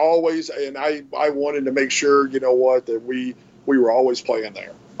I always I wanted to make sure that we were always playing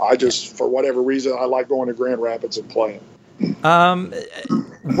there. I just, for whatever reason, I like going to Grand Rapids and playing.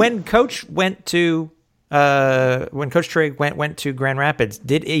 When Coach Trigg went to Grand Rapids,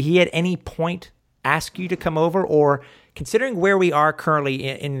 did he at any point ask you to come over? Or considering where we are currently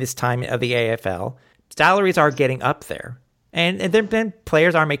in this time of the AFL, salaries are getting up there, and there been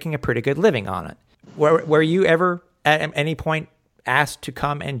players are making a pretty good living on it. Were you ever at any point asked to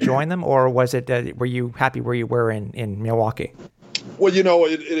come and join them, or was it were you happy where you were in Milwaukee? Well,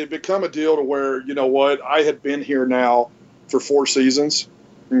 it had become a deal to where, I had been here now for 4 seasons.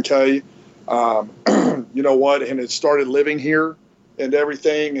 Okay. And it started living here and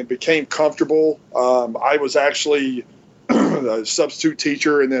everything and became comfortable. I was actually a substitute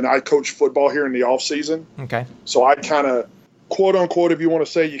teacher, and then I coached football here in the off season. Okay. So I kind of, quote unquote, if you want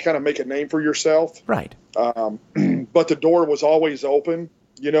to say, you kind of make a name for yourself. Right. But the door was always open.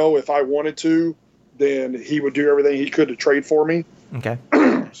 If I wanted to, then he would do everything he could to trade for me. Okay.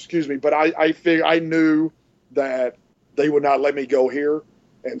 Excuse me. But I knew that they would not let me go here.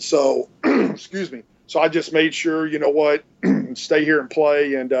 And so, excuse me. So I just made sure, stay here and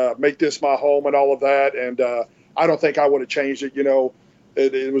play and make this my home and all of that. And I don't think I would have changed it.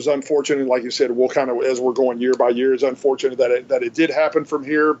 It was unfortunate. Like you said, we'll kind of, as we're going year by year, it's unfortunate that it did happen from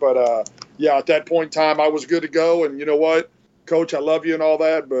here. But, at that point in time, I was good to go. And you know what? Coach, I love you and all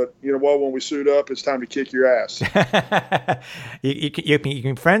that, but you know what? When we suit up, it's time to kick your ass. you can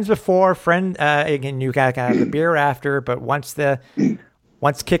be friends before, again, you got to have the beer after, but once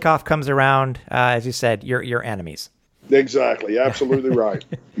kickoff comes around, as you said, you're enemies. Exactly. Absolutely right.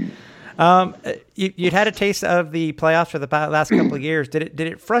 You'd had a taste of the playoffs for the last couple of years. Did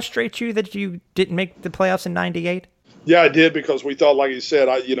it frustrate you that you didn't make the playoffs in '98? Yeah, I did, because we thought, like you said,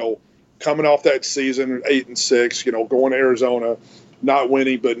 coming off that season, 8-6, going to Arizona, not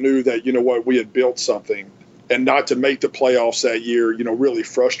winning, but knew that, we had built something, and not to make the playoffs that year, really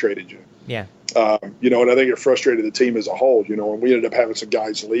frustrated you. Yeah. And I think it frustrated the team as a whole, and we ended up having some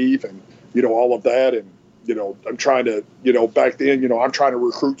guys leave and, all of that. And, I'm trying to, back then, I'm trying to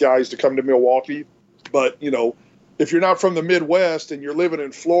recruit guys to come to Milwaukee. But, if you're not from the Midwest and you're living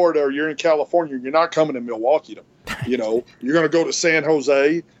in Florida or you're in California, you're not coming to Milwaukee. You're going to go to San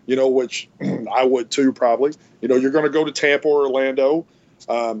Jose, which I would too, probably. You're going to go to Tampa or Orlando,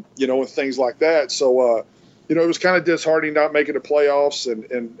 and things like that. So, it was kind of disheartening not making the playoffs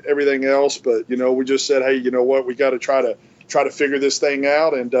and everything else. But, we just said, hey, you know what, we got to try to figure this thing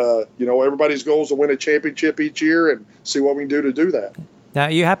out. And, everybody's goal is to win a championship each year and see what we can do to do that. Now,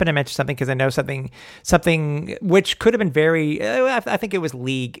 you happen to mention something because I know something which could have been very, I think it was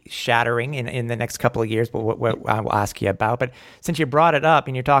league shattering in the next couple of years, but what I will ask you about. But since you brought it up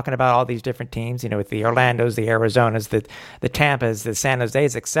and you're talking about all these different teams, with the Orlandos, the Arizonas, the Tampas, the San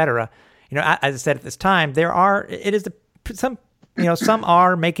Jose's, et cetera, as I said at this time, some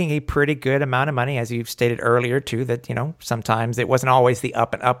are making a pretty good amount of money, as you've stated earlier too, that, sometimes it wasn't always the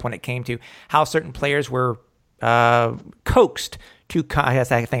up and up when it came to how certain players were coaxed to, I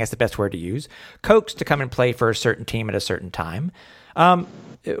think that's the best word to use, coaxed to come and play for a certain team at a certain time.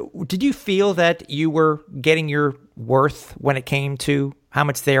 Did you feel that you were getting your worth when it came to how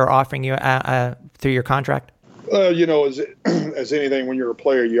much they are offering you through your contract? As anything, when you're a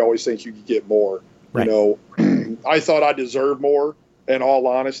player, you always think you could get more. Right. I thought I deserved more, in all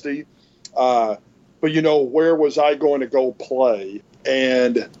honesty. But, where was I going to go play?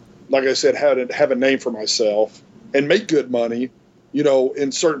 And like I said, have a name for myself and make good money,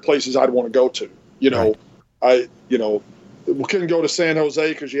 in certain places I'd want to go to. Right. We couldn't go to San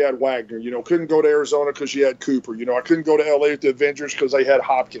Jose because you had Wagner. Couldn't go to Arizona because you had Cooper. I couldn't go to LA with the Avengers because they had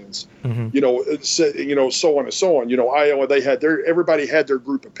Hopkins. Mm-hmm. So on and so on. Iowa, everybody had their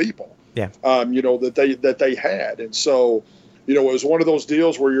group of people. Yeah. That they had, and so, it was one of those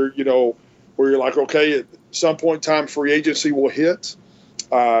deals where you're like, okay, at some point in time, free agency will hit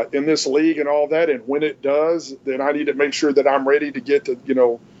in this league and all that, and when it does, then I need to make sure that I'm ready to get the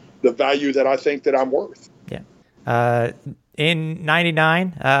value that I think that I'm worth. Yeah. in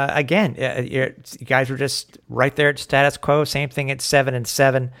 99, again, you guys were just right there at status quo. Same thing at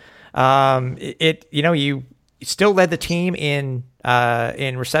 7-7. You still led the team in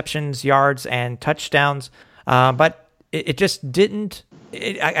receptions, yards, and touchdowns, but it just didn't.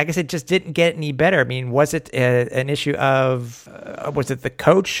 I guess it just didn't get any better. I mean, was it an issue of was it the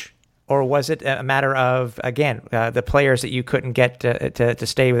coach, or was it a matter of the players that you couldn't get to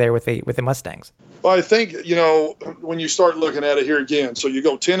stay there with the Mustangs? Well, I think when you start looking at it here again, so you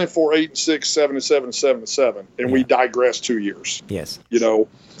go 10-4, 8-6, 7-7, 7-7, and we digress 2 years. Yes.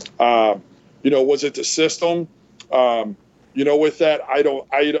 Was it the system? With that, I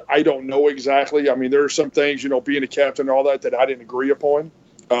don't know exactly. I mean, there are some things, being a captain and all that I didn't agree upon,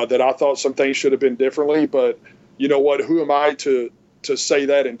 that I thought some things should have been differently. But you know what? Who am I to say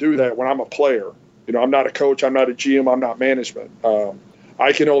that and do that when I'm a player? I'm not a coach. I'm not a GM. I'm not management.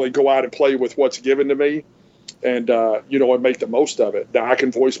 I can only go out and play with what's given to me, and and make the most of it. Now I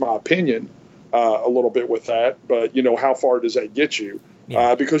can voice my opinion a little bit with that, but how far does that get you?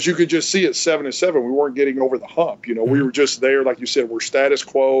 Yeah. Because you could just see at 7-7, we weren't getting over the hump. We were just there, like you said, we're status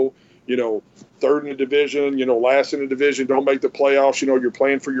quo. Third in the division. Last in the division. Don't make the playoffs. You're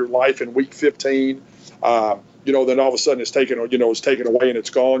playing for your life in week 15. Then all of a sudden it's taken away and it's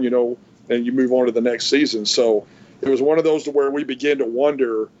gone. And you move on to the next season. So it was one of those to where we begin to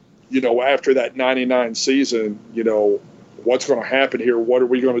wonder, after that 99 season, what's going to happen here? What are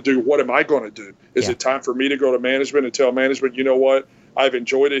we going to do? What am I going to do? Is it time for me to go to management and tell management, you know what? I've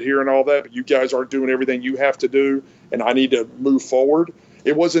enjoyed it here and all that, but you guys aren't doing everything you have to do, and I need to move forward.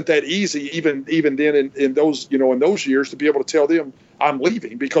 It wasn't that easy, even then in those in those years, to be able to tell them I'm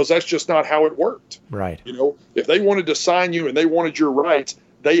leaving, because that's just not how it worked. Right. If they wanted to sign you and they wanted your rights,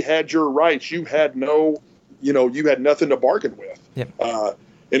 they had your rights. You had you had nothing to bargain with. Yep.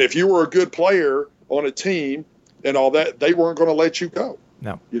 And if you were a good player on a team and all that, they weren't going to let you go.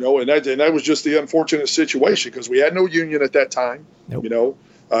 No. And that was just the unfortunate situation, because we had no union at that time. Nope.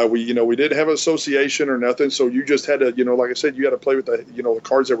 We didn't have an association or nothing, so you just had to, like I said, you had to play with the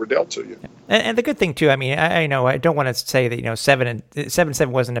cards that were dealt to you. And the good thing too, I mean, I know I don't want to say that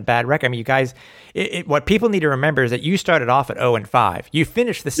 7-7 wasn't a bad record. I mean, you guys, what people need to remember is that you started off at 0-5. You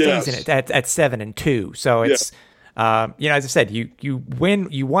finished the season at 7-2. So it's as I said, you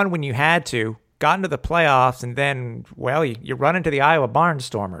won when you had to. Got into the playoffs, and then, you run into the Iowa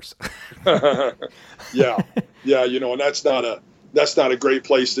Barnstormers. And that's not a great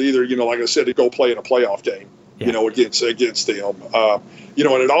place to either, like I said, to go play in a playoff game, against them. And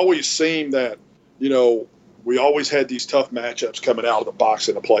it always seemed that, we always had these tough matchups coming out of the box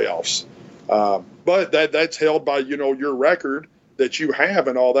in the playoffs. But that's held by, your record that you have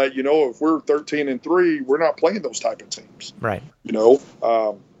and all that. If we're 13-3, we're not playing those type of teams. Right.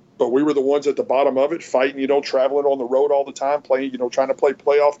 But we were the ones at the bottom of it, fighting, traveling on the road all the time, playing, trying to play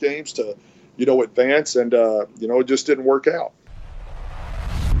playoff games to, advance. And, it just didn't work out.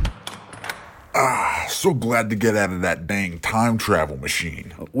 So glad to get out of that dang time travel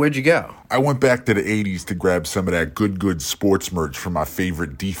machine. Where'd you go? I went back to the 80s to grab some of that good sports merch from my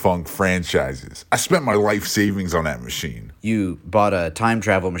favorite defunct franchises. I spent my life savings on that machine. You bought a time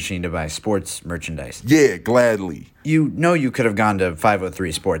travel machine to buy sports merchandise? Yeah, gladly. You could have gone to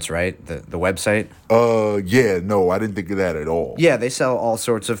 503 Sports, right? The website? No, I didn't think of that at all. Yeah, they sell all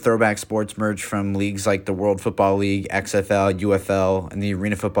sorts of throwback sports merch from leagues like the World Football League, XFL, UFL, and the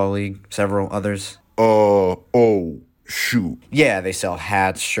Arena Football League, several others. Shoot. Yeah, they sell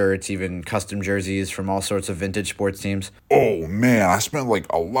hats, shirts, even custom jerseys from all sorts of vintage sports teams. Oh, man, I spent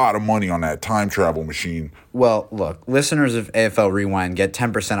a lot of money on that time travel machine. Well, look, listeners of AFL Rewind get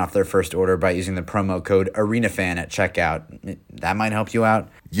 10% off their first order by using the promo code ARENAFAN at checkout. That might help you out.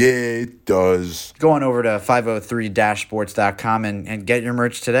 Yeah, it does. Go on over to 503-sports.com and get your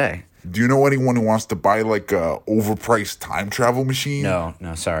merch today. Do you know anyone who wants to buy a overpriced time travel machine? No,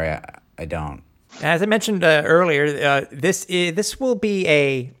 sorry, I don't. As I mentioned earlier, this will be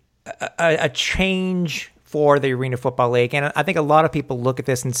a change for the Arena Football League, and I think a lot of people look at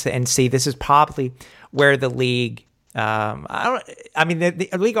this and see this is probably where the league. The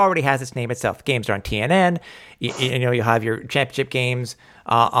league already has its name itself. Games are on TNN. You'll have your championship games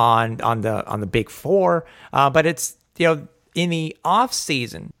on the Big Four, but it's in the off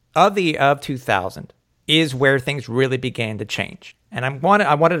season of 2000 is where things really began to change. And I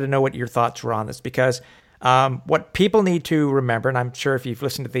wanted to know what your thoughts were on this, because what people need to remember, and I'm sure if you've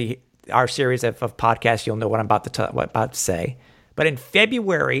listened to our series of podcasts, you'll know what I'm about to say. But in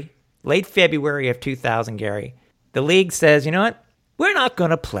late February of 2000, Gary, the league says, you know what, we're not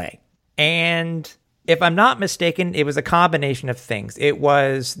going to play. And if I'm not mistaken, it was a combination of things. It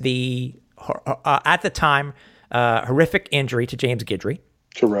was at the time, horrific injury to James Guidry.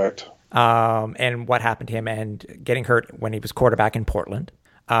 Correct. And what happened to him and getting hurt when he was quarterback in Portland.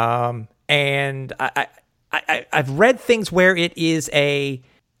 And I've read things where it is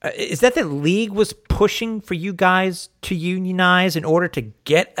is that the league was pushing for you guys to unionize in order to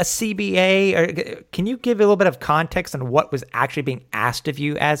get a CBA? Or can you give a little bit of context on what was actually being asked of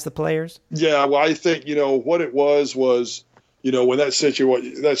you as the players? Yeah, well, I think, what it was, when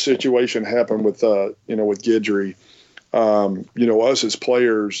that situation happened with, with Guidry, us as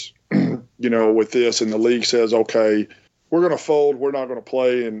players, with this, and the league says, okay, we're going to fold, we're not going to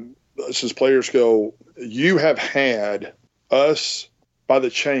play. And us as players go, you have had us by the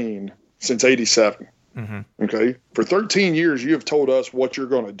chain since 87. Mm-hmm. Okay. For 13 years, you have told us what you're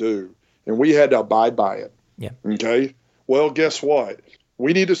going to do, and we had to abide by it. Yeah. Okay. Well, guess what?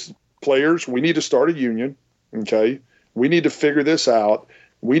 We need to start a union. Okay. We need to figure this out.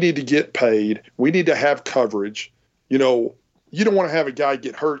 We need to get paid. We need to have coverage. You don't want to have a guy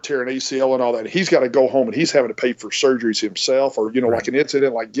get hurt, tear an ACL and all that. He's got to go home and he's having to pay for surgeries himself, or, right. Like an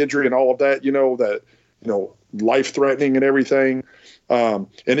incident like Guidry and all of that, life-threatening and everything. And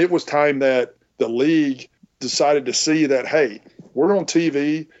it was time that the league decided to see that, hey, we're on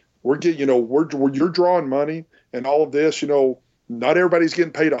TV, you're drawing money and all of this, not everybody's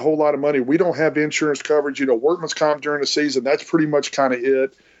getting paid a whole lot of money. We don't have insurance coverage, workman's comp during the season. That's pretty much kind of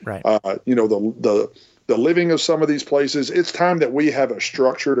it. Right. The living of some of these places, it's time that we have a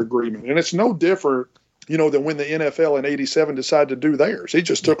structured agreement. And it's no different, than when the NFL in 87 decided to do theirs. It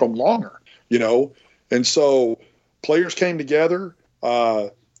just took them longer, And so players came together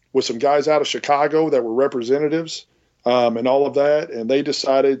with some guys out of Chicago that were representatives and all of that. And they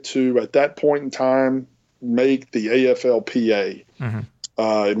decided to, at that point in time, make the AFLPA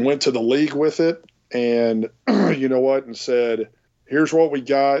and went to the league with it. And and said, here's what we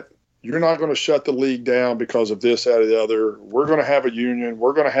got. You're not going to shut the league down because of this, that, or the other. We're going to have a union.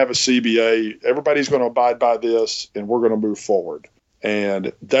 We're going to have a CBA. Everybody's going to abide by this, and we're going to move forward.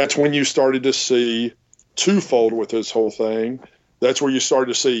 And that's when you started to see twofold with this whole thing. That's where you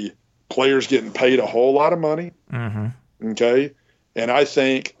started to see players getting paid a whole lot of money. Mm-hmm. Okay. And I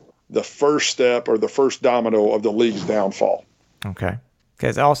think the first step or the first domino of the league's downfall. Okay.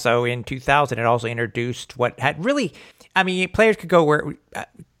 Because also in 2000, it also introduced what had really, players could go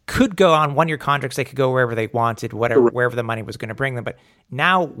go on one-year contracts. They could go wherever they wanted, wherever the money was going to bring them. But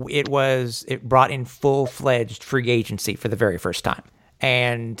now it brought in full-fledged free agency for the very first time.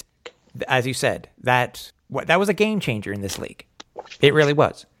 And as you said, that was a game changer in this league. It really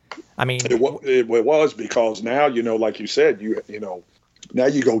was. It was because now, like you said, now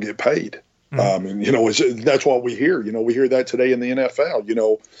you go get paid. Mm-hmm. That's what we hear. We hear that today in the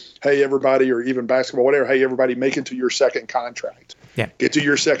NFL. Hey, everybody, or even basketball, whatever. Hey, everybody, make it to your second contract. Yeah. Get to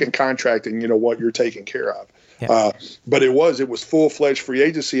your second contract, and what you're taken care of. Yeah. But it was full-fledged free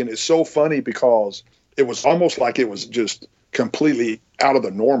agency, and it's so funny because it was almost like it was just completely out of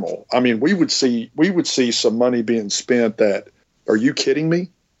the normal. We would see some money being spent that, are you kidding me?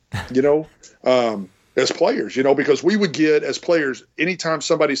 As players, because we would get, as players, anytime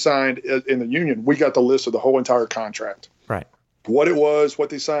somebody signed in the union, we got the list of the whole entire contract. Right. What it was, what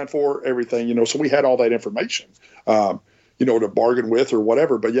they signed for, everything, so we had all that information, to bargain with or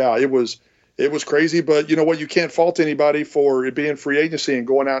whatever. But yeah, it was crazy. But you can't fault anybody for it being free agency and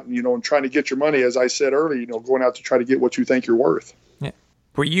going out and, and trying to get your money, as I said earlier, going out to try to get what you think you're worth. Yeah.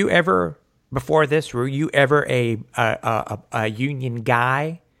 Were you ever, before this, a union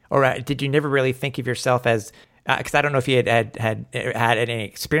guy? Or did you never really think of yourself as, because I don't know if you had any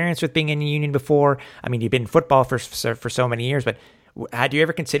experience with being in a union before. You've been in football for so many years, but had you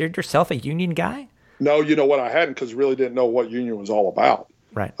ever considered yourself a union guy? No, what, I hadn't, because really didn't know what union was all about.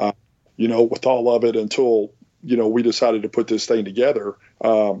 Right. With all of it until, we decided to put this thing together.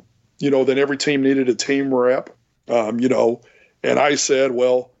 Then every team needed a team rep, and I said,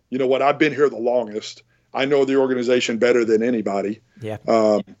 well, you know what, I've been here the longest. I know the organization better than anybody. Yeah.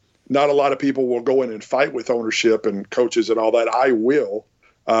 Not a lot of people will go in and fight with ownership and coaches and all that. I will,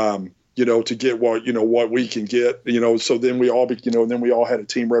 to get what we can get, so then we all, then we all had a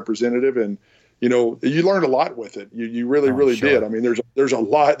team representative, and, you learned a lot with it. You really sure. did. There's a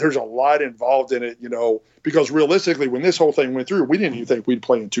lot involved in it, because realistically, when this whole thing went through, we didn't even think we'd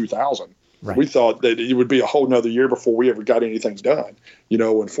play in 2000. Right. We thought that it would be a whole nother year before we ever got anything done,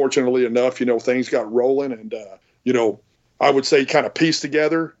 and fortunately enough, things got rolling, and, I would say kind of pieced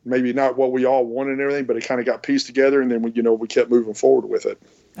together, maybe not what we all wanted and everything, but it kind of got pieced together, and then we kept moving forward with it.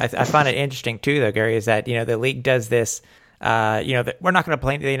 I find it interesting too, though, Gary, is that, the league does this we're not going to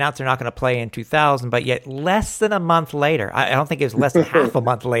play. They announced they're not going to play in 2000, but yet less than a month later, I don't think it was less than half a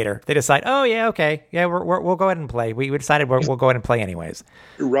month later, they decide, oh yeah, okay, yeah, we'll go ahead and play. We decided we'll go ahead and play anyways.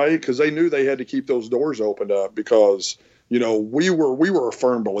 Right, because they knew they had to keep those doors opened up because we were a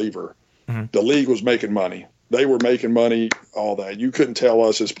firm believer. Mm-hmm. The league was making money. They were making money. All that you couldn't tell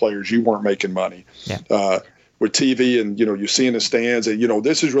us as players you weren't making money. Yeah. With TV and, you see in the stands and,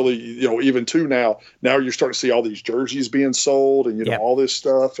 this is really, even too now you're starting to see all these jerseys being sold and, all this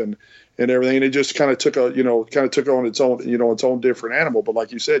stuff and everything. And it just kind of took on its own, its own different animal. But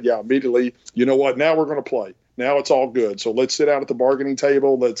like you said, immediately, what, now we're going to play. Now it's all good. So let's sit out at the bargaining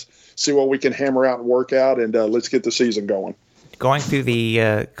table. Let's see what we can hammer out and work out and let's get the season going. Going through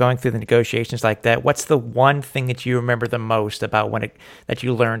the negotiations like that, what's the one thing that you remember the most about that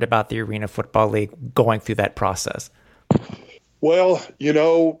you learned about the Arena Football League going through that process? Well,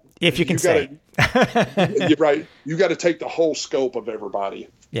 if you can say, you're right. You got to take the whole scope of everybody.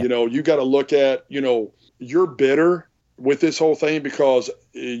 Yeah. You got to look at, you're bitter with this whole thing because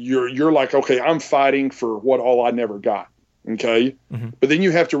you're like, okay, I'm fighting for what all I never got. Okay. Mm-hmm. But then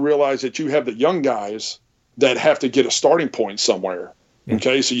you have to realize that you have the young guys that have to get a starting point somewhere. Yeah.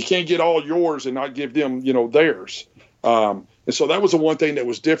 Okay. So you can't get all yours and not give them, theirs. And so that was the one thing that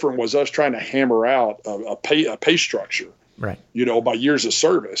was different was us trying to hammer out a pay structure, right. By years of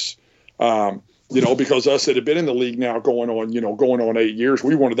service. Because us that have been in the league now going on 8 years,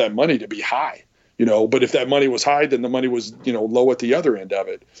 we wanted that money to be high, but if that money was high, then the money was, low at the other end of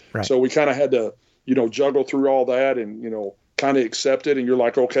it. Right. So we kind of had to, juggle through all that and, kind of accept it. And you're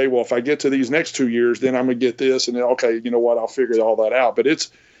like, okay, well, if I get to these next 2 years, then I'm going to get this. And then, okay, you know what, I'll figure all that out. But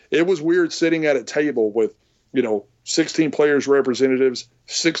it was weird sitting at a table with, 16 players, representatives,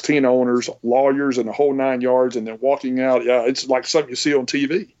 16 owners, lawyers, and the whole 9 yards. And then walking out. Yeah. It's like something you see on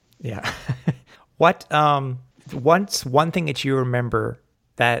TV. Yeah. What, one thing that you remember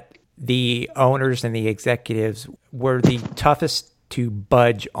that the owners and the executives were the toughest to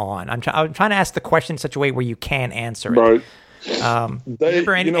budge on? I'm trying to ask the question in such a way where you can answer it. Right.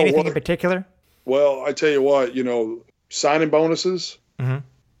 Remember anything in particular? Well, I tell you what, signing bonuses. Mm-hmm.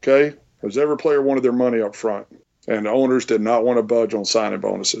 Okay. Because every player wanted their money up front, and the owners did not want to budge on signing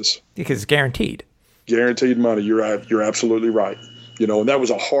bonuses because it's guaranteed. Guaranteed money. You're absolutely right. And that was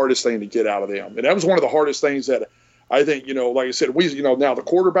the hardest thing to get out of them, and that was one of the hardest things that I think. Like I said, now the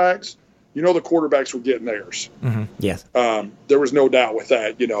quarterbacks. The quarterbacks were getting theirs. Mm-hmm. Yes. There was no doubt with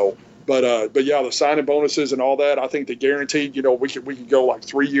that. But yeah, the signing bonuses and all that. I think the guaranteed. We could go like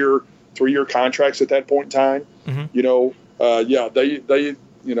 3 year contracts at that point in time. Mm-hmm. They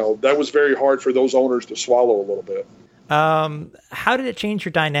that was very hard for those owners to swallow a little bit. How did it change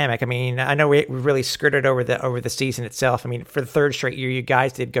your dynamic? I mean, I know we really skirted over the season itself. I mean, for the third straight year, you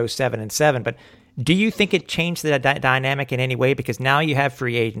guys did go 7-7, but do you think it changed the dynamic in any way? Because now you have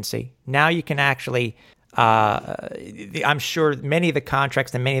free agency. Now you can actually, I'm sure many of the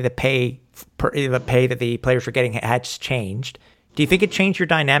contracts and many of the pay that the players were getting has changed. Do you think it changed your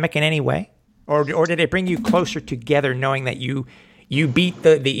dynamic in any way, or did it bring you closer together, knowing that you beat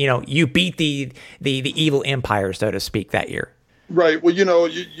the evil empire, so to speak, that year? Right. Well,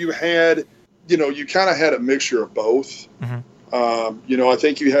 you had, you kind of had a mixture of both. Mm-hmm. I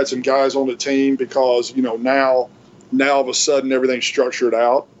think you had some guys on the team because, now all of a sudden everything's structured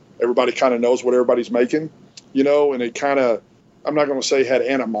out. Everybody kind of knows what everybody's making, and it kind of, I'm not going to say had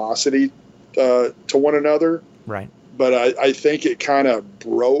animosity to one another. Right. But I think it kind of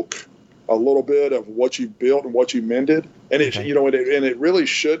broke a little bit of what you built and what you mended. And it, Okay. And it really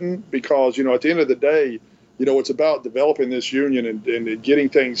shouldn't, because, at the end of the day, it's about developing this union and getting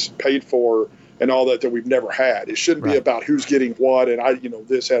things paid for and all that we've never had. It shouldn't be Right. about who's getting what and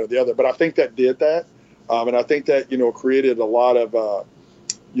this, that, or the other. But I think that did that. And I think that, created a lot of,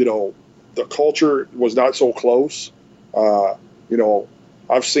 the culture was not so close.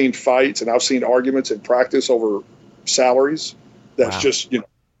 I've seen fights and I've seen arguments in practice over salaries. That's Wow.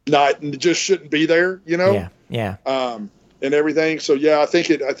 just shouldn't be there, Yeah. and everything. So yeah, I think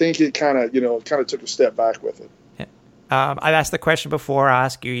it kind of took a step back with it. I've asked the question before. I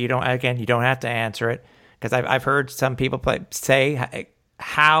ask you. You don't have to answer it, because I've heard some people say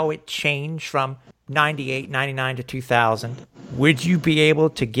how it changed from 98, 99 to 2000. Would you be able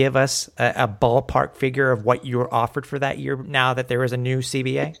to give us a ballpark figure of what you were offered for that year now that there is a new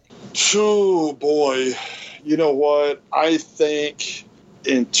CBA? Oh boy, you know what? I think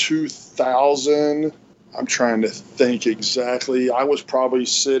in 2000, I'm trying to think exactly. I was probably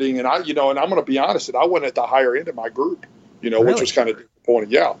sitting, and I'm going to be honest, and I went at the higher end of my group, Really? which was kind of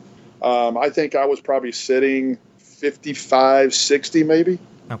disappointing. Yeah. I think I was probably sitting 55, 60 maybe.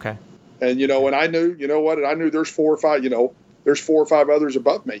 Okay. And, and I knew, and I knew there's 4 or 5, there's 4 or 5 others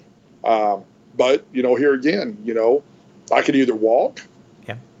above me. But, here again, I could either walk,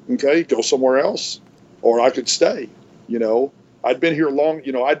 go somewhere else, or I could stay. I'd been here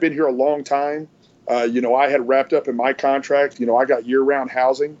a long time. I had wrapped up in my contract. I got year-round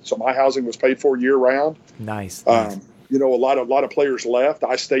housing, so my housing was paid for year-round. Nice. A lot of players left.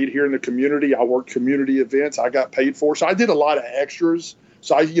 I stayed here in the community. I worked community events. I got paid for, so I did a lot of extras.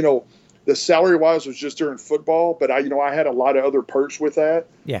 So the salary-wise was just during football, but I had a lot of other perks with that.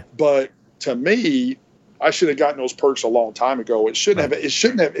 Yeah. But to me, I should have gotten those perks a long time ago. It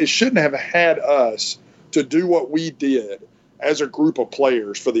shouldn't have had us to do what we did as a group of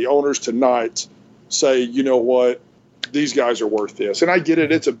players for the owners to not say, you know what, these guys are worth this. And I get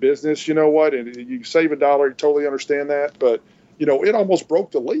it. It's a business, and you save $1, you totally understand that. But, it almost broke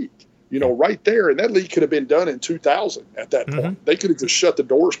the league, right there. And that league could have been done in 2000 at that point. They could have just shut the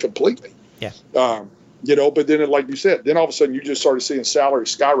doors completely. Yeah. But then, like you said, then all of a sudden you just started seeing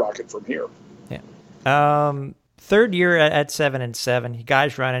salaries skyrocket from here. Yeah. Third year at 7-7, you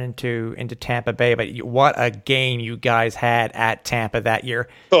guys running into Tampa Bay, but what a game you guys had at Tampa that year.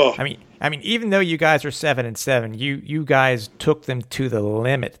 Oh. I mean, even though you guys were 7-7, you guys took them to the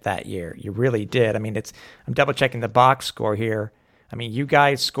limit that year. You really did. I mean, I'm double checking the box score here. I mean, you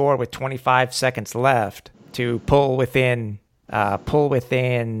guys scored with 25 seconds left to pull within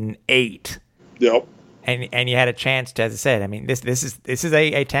 8. Yep. And you had a chance to, as I said, I mean, this is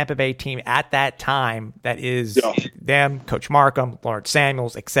a Tampa Bay team at that time that is them, Coach Markham, Lawrence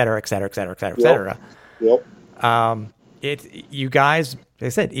Samuels, et cetera, et cetera, et cetera, et cetera, et cetera. Yep. You guys, like I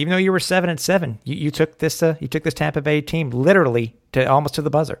said, even though you were 7-7, you took this Tampa Bay team literally to almost to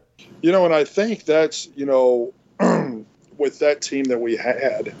the buzzer. And I think that's with that team that we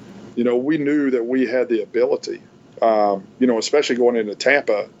had, we knew that we had the ability. Especially going into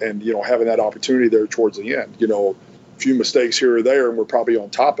Tampa and, having that opportunity there towards the end, a few mistakes here or there, and we're probably on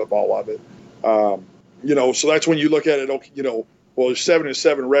top of all of it. So that's when you look at it, well, there's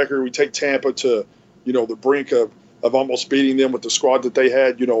 7-7 record. We take Tampa to, the brink of almost beating them with the squad that they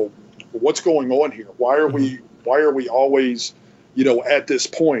had. What's going on here? Why are we always, at this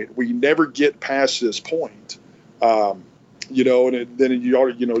point? We never get past this point. And then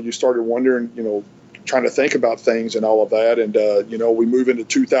you started wondering, trying to think about things and all of that. And, we move into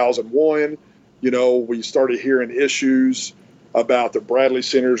 2001, we started hearing issues about the Bradley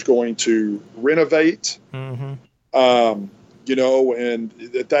Center's going to renovate, and at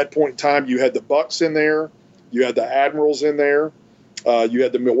that point in time, you had the Bucks in there, you had the Admirals in there, you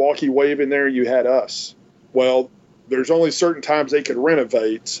had the Milwaukee Wave in there, you had us. Well, there's only certain times they could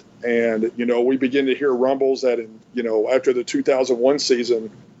renovate. And, we begin to hear rumbles that, after the 2001 season,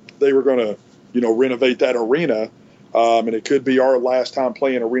 they were going to, renovate that arena, and it could be our last time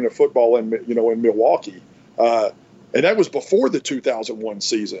playing arena football in Milwaukee. And that was before the 2001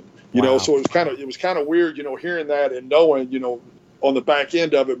 season, Wow. So it was kind of weird, hearing that and knowing, on the back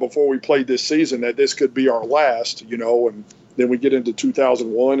end of it before we played this season that this could be our last, and then we get into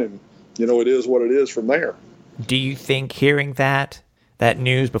 2001 and, it is what it is from there. Do you think hearing that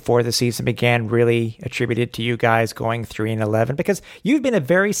news before the season began really attributed to you guys going 3-11? Because you've been a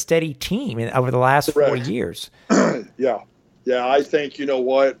very steady team over the last 4 years. Yeah. I think,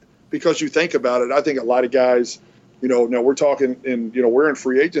 because you think about it, I think a lot of guys, now we're talking we're in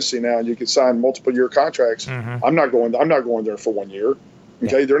free agency now and you can sign multiple year contracts. Mm-hmm. I'm not going there for 1 year.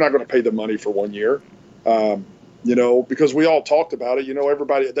 Okay. Yeah. They're not going to pay the money for 1 year. Because we all talked about it,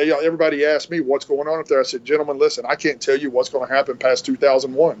 everybody asked me what's going on up there. I said, gentlemen, listen, I can't tell you what's going to happen past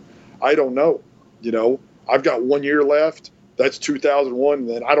 2001. I don't know. I've got 1 year left. That's 2001. And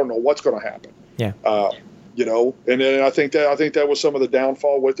then I don't know what's going to happen. Yeah. And then I think that was some of the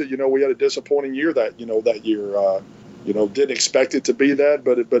downfall with it. We had a disappointing year that year, didn't expect it to be that,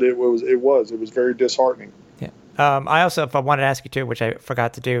 but it was very disheartening. Yeah. I also, if I wanted to ask you too, which I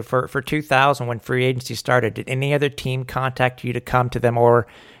forgot to do, for 2000 when free agency started, did any other team contact you to come to them, or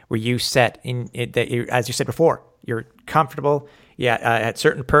were you set in it that you, as you said before, you're comfortable? Yeah, at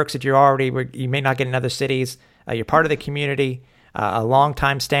certain perks that you may not get in other cities. You're part of the community, a long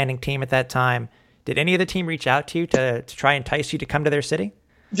time standing team at that time. Did any other team reach out to you to try and entice you to come to their city?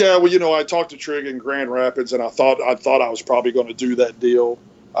 Yeah, well, I talked to Trig in Grand Rapids, and I thought I was probably going to do that deal.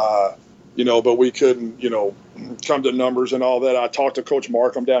 But we couldn't, come to numbers and all that. I talked to Coach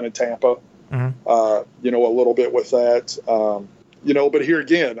Markham down in Tampa, a little bit with that. But here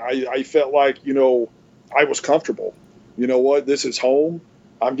again, I felt like, I was comfortable. You know what? This is home.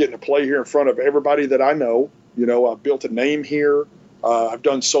 I'm getting to play here in front of everybody that I know. I've built a name here. I've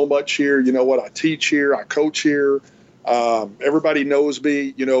done so much here. I teach here. I coach here. Everybody knows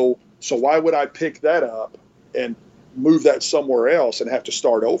me. So why would I pick that up and move that somewhere else and have to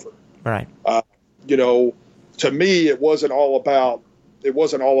start over? Right. You know, to me, it wasn't all about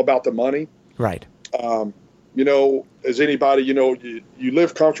the money. Right. You know, as anybody, you know, you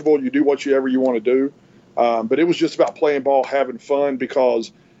live comfortable, you do whatever you want to do. But it was just about playing ball, having fun,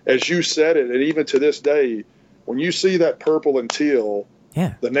 because as you said it, and even to this day, when you see that purple and teal,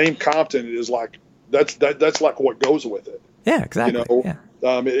 the name Compton is like, that's like what goes with it. Yeah, exactly. You know, yeah.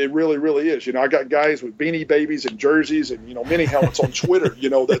 It really, really is. You know, I got guys with Beanie Babies and jerseys and, you know, mini helmets on Twitter, you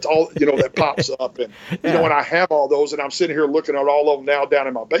know, that's all, you know, that pops up. And, you know, and I have all those, and I'm sitting here looking at all of them now down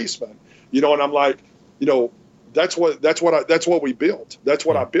in my basement, you know, and I'm like, you know, that's what we built. That's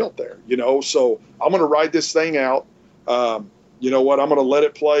what I built there, you know. So I'm going to ride this thing out. You know what? I'm going to let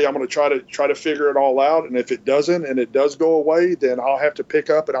it play. I'm going to try to figure it all out. And if it doesn't, and it does go away, then I'll have to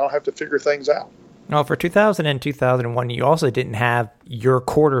pick up and I'll have to figure things out. Well, for 2000 and 2001, you also didn't have your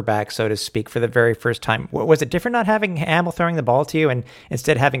quarterback, so to speak, for the very first time. Was it different not having Hamill throwing the ball to you and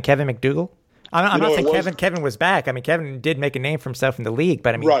instead having Kevin McDougal? I'm not saying Kevin was back. I mean, Kevin did make a name for himself in the league,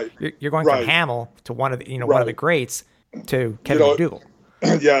 but I mean, you're going from Hamill to one of the, one of the greats to Kevin McDougal.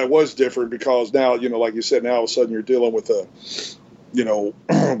 Yeah, it was different because now, you know, like you said, now all of a sudden you're dealing with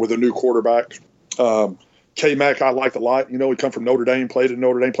with a new quarterback. K-Mac, I liked a lot. You know, he come from Notre Dame, played in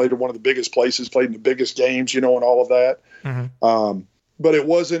one of the biggest places, played in the biggest games, you know, and all of that. Mm-hmm. But it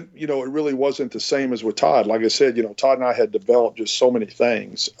wasn't, you know, it really wasn't the same as with Todd. Like I said, you know, Todd and I had developed just so many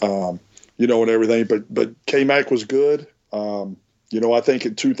things, you know, and everything. But K-Mac was good. You know, I think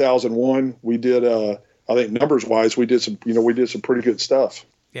in 2001 we did, I think numbers wise, we did some pretty good stuff.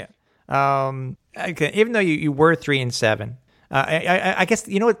 Yeah. Okay. Even though you were 3-7, I guess,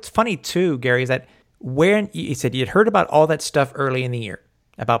 you know, what's funny too, Gary, is that when you said you'd heard about all that stuff early in the year,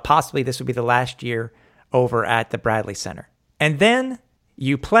 about possibly this would be the last year over at the Bradley Center. And then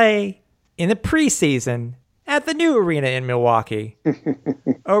you play in the preseason at the new arena in Milwaukee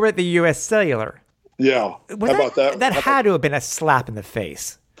over at the U.S. Cellular. Yeah. How about that? That had to have been a slap in the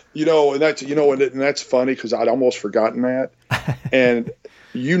face. You know, and that's funny because I'd almost forgotten that. And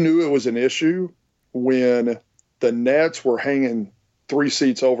you knew it was an issue when the Nets were hanging 3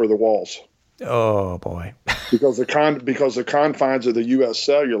 seats over the walls. Oh boy! because the confines of the U.S.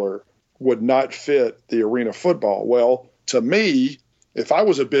 Cellular would not fit the arena football. Well, to me, if I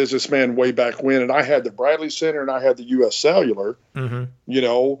was a businessman way back when, and I had the Bradley Center and I had the U.S. Cellular, you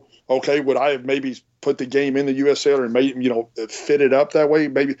know, okay, would I have maybe put the game in the U.S. Cellular and made, you know, fit it up that way?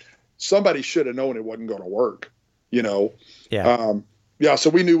 Maybe somebody should have known it wasn't going to work. You know. Yeah. Yeah. So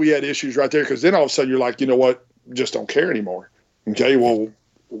we knew we had issues right there because then all of a sudden you're like, you know what, just don't care anymore. Okay. Well,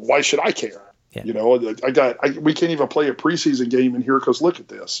 why should I care? Yeah. You know, we can't even play a preseason game in here because look at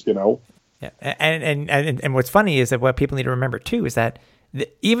this, you know. Yeah, and what's funny is that what people need to remember too is that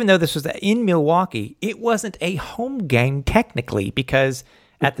even though this was in Milwaukee, it wasn't a home game technically because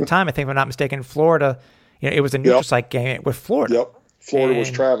at the time, I think if I'm not mistaken, Florida, you know, it was a neutral site game with Florida. Yep, Florida was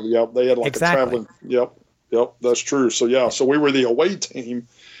traveling. Yep, they had like a traveling. Yep, that's true. So so we were the away team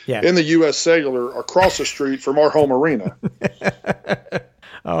in the U.S. Cellular across the street from our home arena.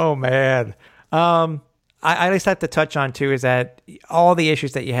 Oh man. I at least have to touch on too is that all the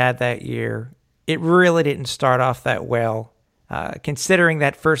issues that you had that year, it really didn't start off that well. Considering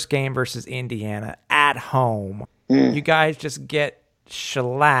that first game versus Indiana at home, you guys just get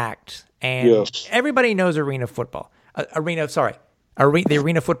shellacked, and everybody knows arena football. The Arena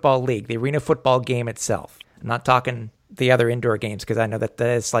Football League, the Arena Football game itself. I'm not talking the other indoor games because I know that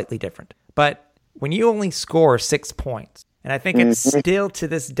is slightly different. But when you only score 6 points, and I think it's still to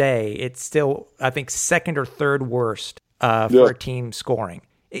this day, it's still, I think, second or third worst for a team scoring.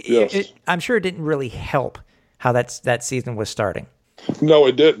 I'm sure it didn't really help how that season was starting. No,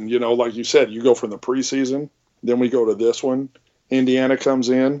 it didn't. You know, like you said, you go from the preseason, then we go to this one. Indiana comes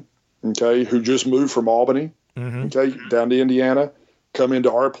in, okay, who just moved from Albany, okay, down to Indiana, come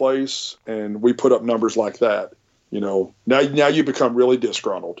into our place, and we put up numbers like that. You know, now you become really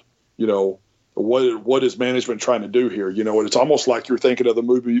disgruntled. You know, what is management trying to do here? You know, it's almost like you're thinking of the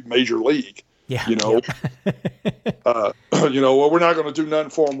movie Major League. Yeah. You know, you know, well, we're not going to do nothing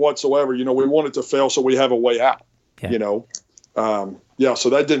for them whatsoever. You know, we want it to fail so we have a way out. Yeah. You know, so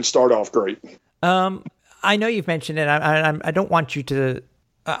that didn't start off great. I know you've mentioned it. I don't want you to.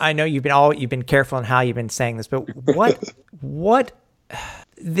 I know you've been careful in how you've been saying this, but what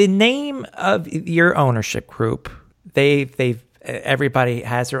the name of your ownership group? Everybody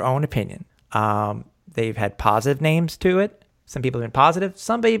has their own opinion. They've had positive names to it. Some people have been positive.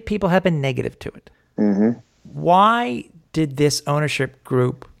 Some people have been negative to it. Why did this ownership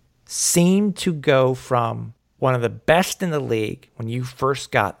group seem to go from one of the best in the league when you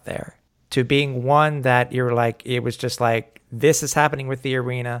first got there to being one that you're like, it was just like, this is happening with the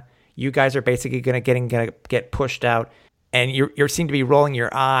arena. You guys are basically going to get pushed out, and you seem to be rolling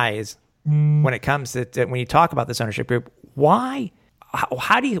your eyes when it comes to when you talk about this ownership group. Why?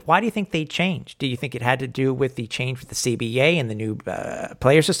 Why do you think they changed? Do you think it had to do with the change with the CBA and the new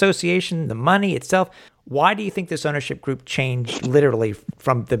Players Association, the money itself? Why do you think this ownership group changed literally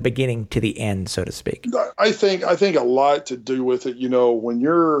from the beginning to the end, so to speak? I think a lot to do with it. When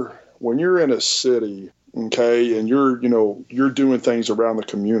you're in a city, okay, and you're doing things around the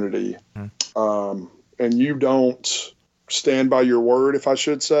community, and you don't stand by your word, if I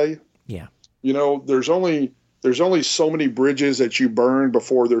should say. Yeah. There's only so many bridges that you burn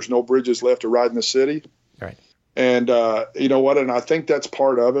before there's no bridges left to ride in the city. Right. And you know what? And I think that's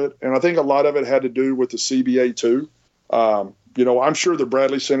part of it. And I think a lot of it had to do with the CBA too. I'm sure the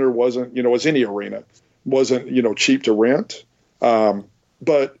Bradley Center wasn't, as any arena, wasn't, cheap to rent.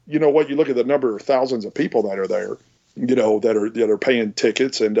 But you know what? You look at the number of thousands of people that are there, that are paying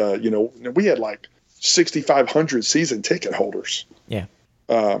tickets. And, we had like 6,500 season ticket holders. Yeah.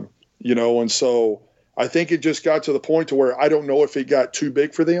 And so I think it just got to the point to where I don't know if it got too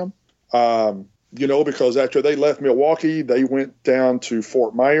big for them. Because after they left Milwaukee, they went down to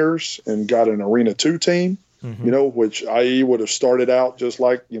Fort Myers and got an Arena 2 team, which IE would have started out just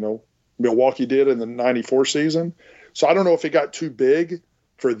like, Milwaukee did in the 94 season. So I don't know if it got too big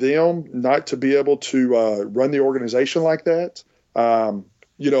for them not to be able to run the organization like that.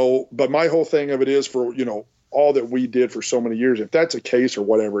 But my whole thing of it is for, all that we did for so many years, if that's a case or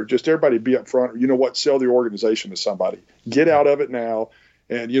whatever, just everybody be up front, sell the organization to somebody. Get out of it now.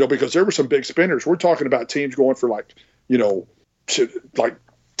 And, because there were some big spenders. We're talking about teams going for like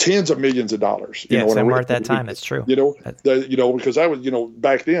tens of millions of dollars. Some were at that time. That's true. Because that was,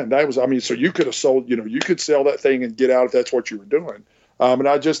 back then that was, so you could have sold, you could sell that thing and get out if that's what you were doing. And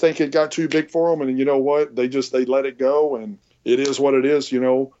I just think it got too big for them. And you know what? They let it go, and it is what it is,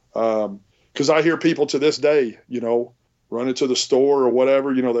 because I hear people to this day, running to the store or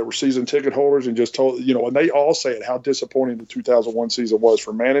whatever, that were season ticket holders and just told, and they all say it, how disappointing the 2001 season was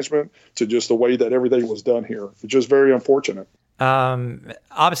for management to just the way that everything was done here. It's just very unfortunate.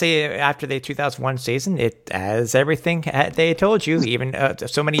 Obviously, after the 2001 season, as everything they told you, even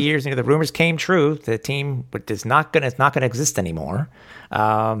so many years, the rumors came true. The team is not going to exist anymore.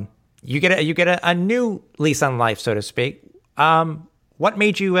 You get a new lease on life, so to speak. What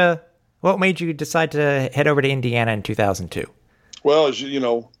made you decide to head over to Indiana in 2002? Well, as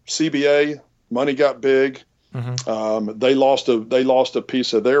CBA money got big. They lost a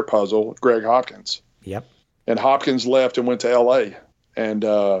piece of their puzzle, Greg Hopkins. Yep. And Hopkins left and went to L.A. and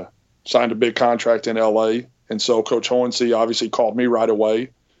signed a big contract in L.A. And so Coach Hohensee obviously called me right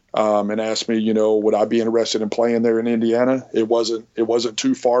away and asked me, would I be interested in playing there in Indiana? It wasn't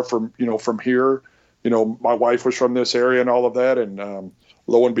too far from here. My wife was from this area and all of that, and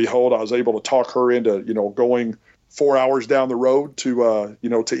lo and behold, I was able to talk her into, going 4 hours down the road to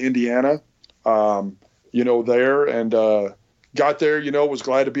Indiana, there, and got there, was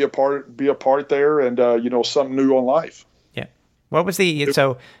glad to be a part there, and something new in life. Yeah. What was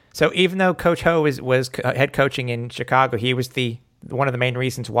so even though Coach Ho was head coaching in Chicago, he was one of the main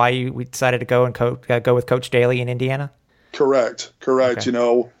reasons why we decided to go and go with Coach Daly in Indiana? Correct. Okay.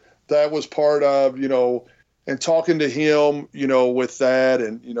 That was part of, and talking to him, with that,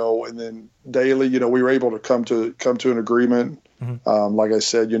 and and then Daly, we were able to come to an agreement, like I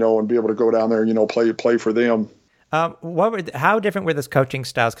said, and be able to go down there, play for them. How different were those coaching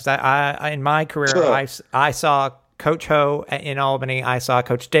styles? Because I in my career, I saw Coach Ho in Albany, I saw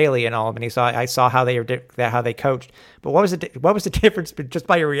Coach Daly in Albany, so I saw how they coached. But what was the difference? Just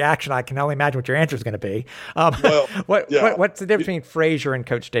by your reaction, I can only imagine what your answer is going to be. What's the difference between Frazier and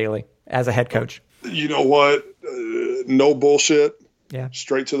Coach Daly as a head coach? You know what? No bullshit. Yeah.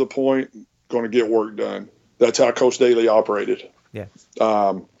 Straight to the point. Going to get work done. That's how Coach Daly operated. Yeah.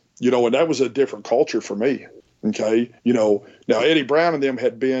 And that was a different culture for me. Okay. Now Eddie Brown and them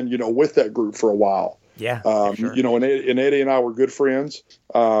had been, with that group for a while. Yeah. Sure. And Eddie and I were good friends.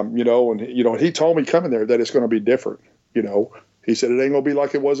 And he told me coming there that it's going to be different. He said it ain't going to be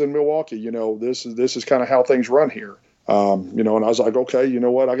like it was in Milwaukee. This is kind of how things run here. And I was like, okay, you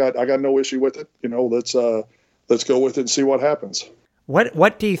know what? I got no issue with it. Let's go with it and see what happens.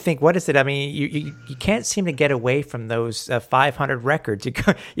 What do you think? What is it? I mean, you can't seem to get away from those 500 records.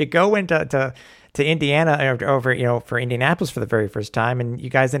 You go into Indiana over for Indianapolis for the very first time, and you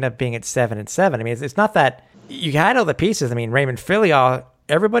guys end up being at 7-7. I mean, it's not that you had all the pieces. I mean, Raymond Filial,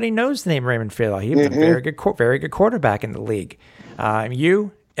 everybody knows the name Raymond Filial. He was a very good quarterback in the league.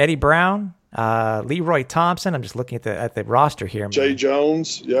 You, Eddie Brown, Leroy Thompson. I'm just looking at the roster here. Jay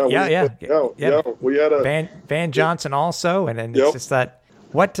Jones. We had a Van Johnson also, and then it's just that.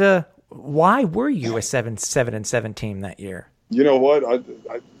 Why were you a 7-7 team that year? You know what? I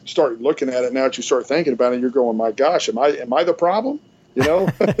started looking at it now that you start thinking about it. You're going, my gosh, am I the problem? You know,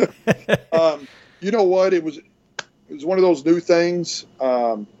 you know what? It was one of those new things.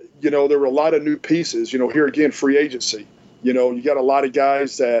 You know, there were a lot of new pieces. You know, here again, free agency. You know, you got a lot of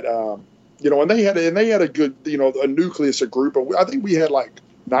guys that, you know, and they had a good, you know, a nucleus of group. I think we had like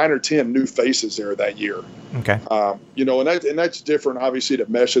 9 or 10 new faces there that year. Okay. You know, and that's different, obviously, to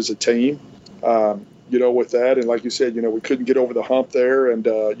mesh as a team. You know, with that, and like you said, you know, we couldn't get over the hump there, and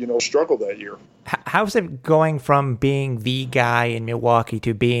you know, struggled that year. How's it going from being the guy in Milwaukee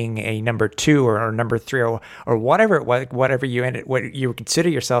to being a number 2 or number 3 or whatever it was, whatever what you consider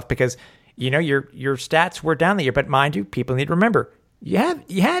yourself? Because you know your stats were down the year, but mind you, people need to remember you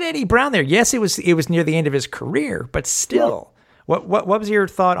had Eddie Brown there. Yes, it was near the end of his career, but still, yeah. What was your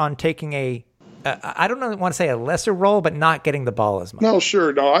thought on taking I don't want to say a lesser role, but not getting the ball as much? No,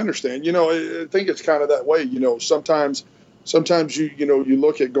 sure. No, I understand. You know, I think it's kind of that way. You know, sometimes you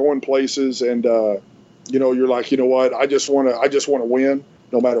look at going places and, you know, you're like, you know what, I just want to win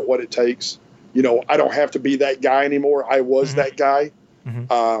no matter what it takes. You know, I don't have to be that guy anymore. I was that guy,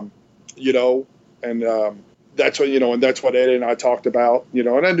 you know, and that's what, you know, and that's what Eddie and I talked about, you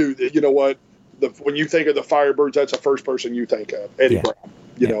know, and I knew that, you know what, when you think of the Firebirds, that's the first person you think of, Eddie Brown,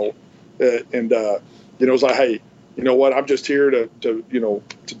 you know. You know, it's like, hey, you know what? I'm just here to you know,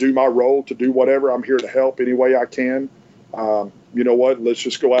 to do my role, to do whatever. I'm here to help any way I can. You know what? Let's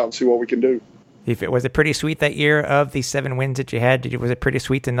just go out and see what we can do. Was it pretty sweet that year of the 7 wins that you had? Was it pretty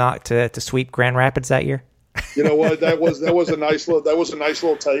sweet to sweep Grand Rapids that year? You know what? That was a nice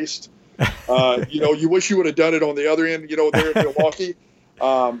little taste. You know, you wish you would have done it on the other end. You know, there in Milwaukee.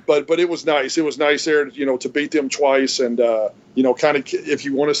 But it was nice. It was nice there, you know, to beat them twice and, you know, kind of, if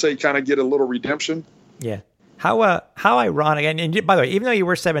you want to say, kind of get a little redemption. Yeah. How ironic. And by the way, even though you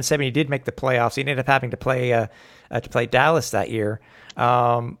were 7-7, you did make the playoffs. You ended up having to play Dallas that year.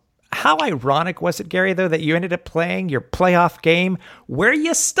 How ironic was it, Gary, though, that you ended up playing your playoff game where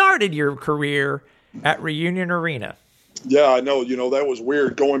you started your career at Reunion Arena? Yeah, I know. You know, that was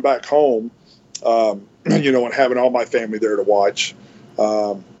weird going back home, you know, and having all my family there to watch.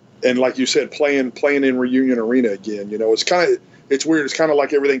 And like you said, playing in Reunion Arena again, you know, it's weird. It's kind of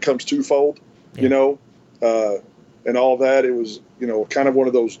like everything comes twofold, you know, and all that. It was, you know, kind of one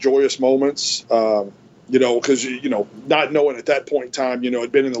of those joyous moments, you know, because, you know, not knowing at that point in time, you know,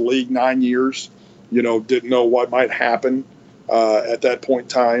 I'd been in the league 9 years, you know, didn't know what might happen at that point in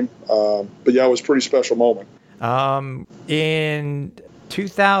time. But yeah, it was a pretty special moment. In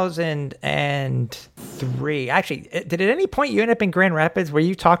 2003. Actually, did at any point you end up in Grand Rapids? Were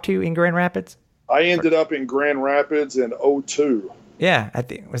you talked to in Grand Rapids? I ended up in Grand Rapids in 2002. Yeah, I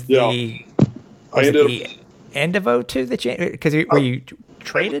think it was the end of 2002 that you, because were you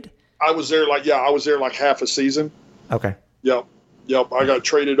traded? I was there like half a season. Okay. Yep. I got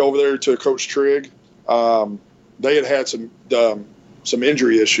traded over there to Coach Trigg. They had some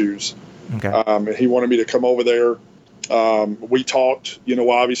injury issues. Okay. And he wanted me to come over there. We talked, you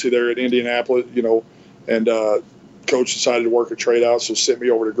know, obviously there at Indianapolis, you know, and Coach decided to work a trade out, so sent me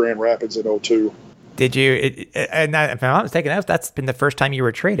over to Grand Rapids in 2002. Did you? And if I'm not mistaken, that's been the first time you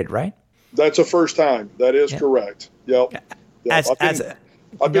were traded, right? That's the first time. That is correct. Yep.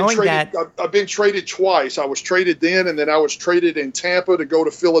 I've been traded twice. I was traded then, and then I was traded in Tampa to go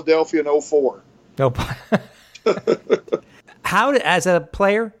to Philadelphia in 2004. Nope. How, as a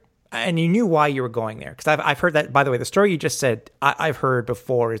player, and you knew why you were going there, because I've heard that, by the way, the story you just said, I've heard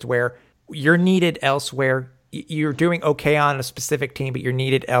before, is where you're needed elsewhere. You're doing okay on a specific team, but you're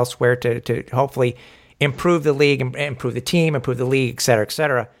needed elsewhere to hopefully improve the league, improve the team, improve the league, et cetera, et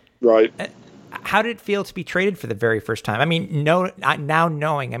cetera. Right. How did it feel to be traded for the very first time? I mean, now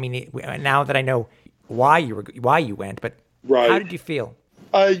that I know why you went, but right. How did you feel?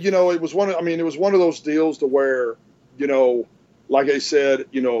 You know, it was one of those deals to where, you know, like I said,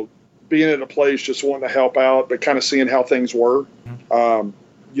 you know, being at a place just wanting to help out, but kind of seeing how things were,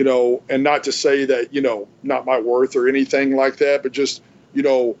 you know, and not to say that, you know, not my worth or anything like that, but just, you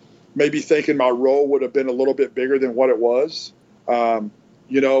know, maybe thinking my role would have been a little bit bigger than what it was,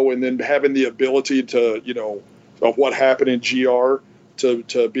 you know, and then having the ability to, you know, of what happened in GR to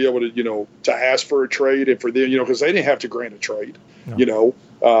be able to, you know, to ask for a trade and for them, you know, because they didn't have to grant a trade, you know,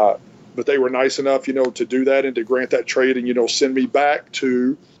 but they were nice enough, you know, to do that and to grant that trade and, you know, send me back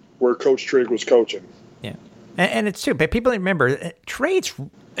to where Coach Trigg was coaching. Yeah. And it's true, but people remember trades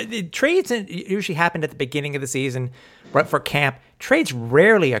usually happened at the beginning of the season But for camp, trades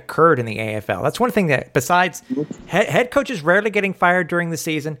rarely occurred in the AFL. That's one thing that, besides head coaches rarely getting fired during the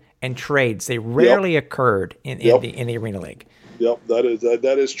season, and trades, they rarely occurred in the Arena League. Yep,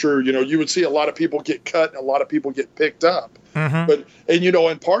 that is true. You would see a lot of people get cut and a lot of people get picked up. But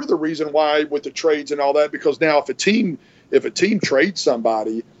and part of the reason why with the trades and all that, because now if a team trades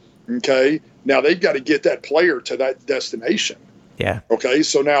somebody, okay, now they've got to get that player to that destination. Yeah. Okay,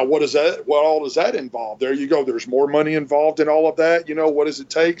 so now what all does that involve? There you go. There's more money involved in all of that. What does it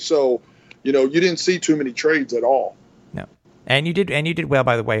take? So, you didn't see too many trades at all. No. And you did well,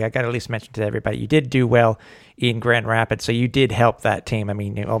 by the way. I got to at least mention to everybody, you did do well in Grand Rapids, so you did help that team. I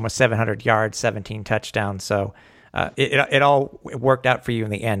mean, almost 700 yards, 17 touchdowns. So it all worked out for you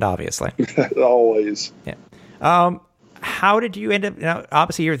in the end, obviously. Always. Yeah. How did you end up?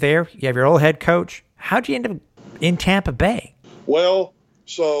 Obviously, you're there. You have your old head coach. How did you end up in Tampa Bay? Well,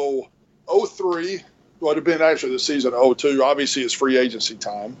 so 2003 would have been actually the season of 2002. Obviously, it's free agency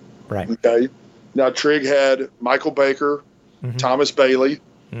time. Right. Okay. Now, Trig had Michael Baker, Thomas Bailey.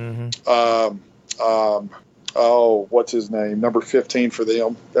 What's his name? Number 15 for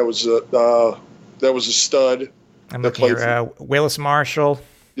them. That was a stud. I'm looking here. Willis Marshall.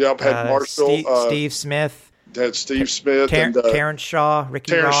 Yep, had Marshall. Steve Smith. Had Steve Smith and Terrence Shaw,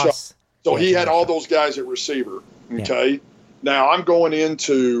 Ricky Ross. Shaw. So he had all those guys at receiver. Okay. Yeah. Now I'm going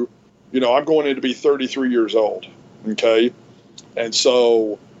into be 33 years old. Okay. And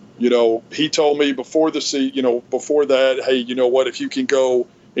so, he told me before that, hey, you know what, if you can go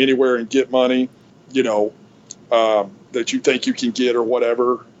anywhere and get money, that you think you can get or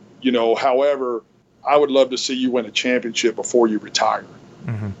whatever, however, I would love to see you win a championship before you retire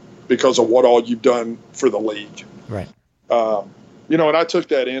because of what all you've done for the league. Right. And I took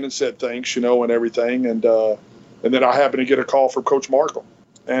that in and said thanks, and everything. And then I happened to get a call from Coach Markle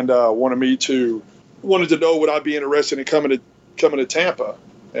and wanted to know would I be interested in coming to Tampa.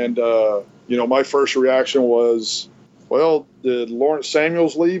 And, my first reaction was, well, did Lawrence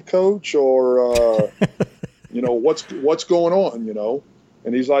Samuels leave, Coach, or, what's going on,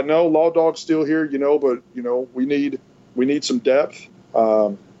 And he's like, no, Law Dog's still here, but, we need some depth,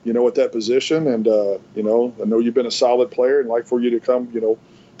 at that position. And, I know you've been a solid player and like for you to come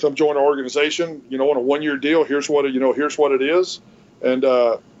join our organization, on a 1-year deal. Here's what it is. And,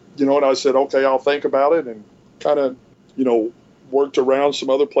 and I said, okay, I'll think about it, and kind of, worked around some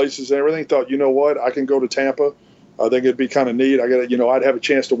other places and everything. Thought, you know what, I can go to Tampa. I think it'd be kind of neat. I'd have a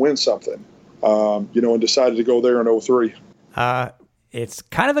chance to win something, and decided to go there in 2003. It's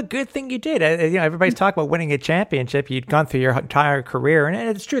kind of a good thing you did. Everybody's talking about winning a championship. You'd gone through your entire career, and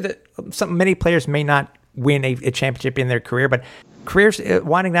it's true that many players may not win a championship in their career, but careers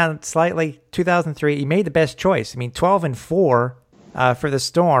winding down slightly. 2003, you made the best choice. I mean, 12-4 for the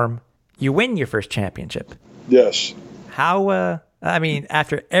Storm. You win your first championship. Yes. How?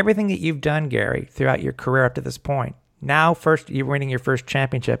 After everything that you've done, Gary, throughout your career up to this point, now first you're winning your first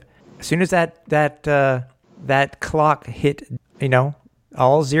championship. As soon as that clock hit,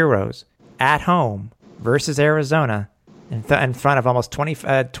 all zeros at home versus Arizona in front of almost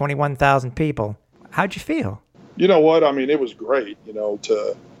 21,000 people. How'd you feel? You know what? I mean, it was great,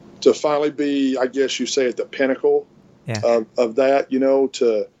 to finally be, I guess you say, at the pinnacle of that,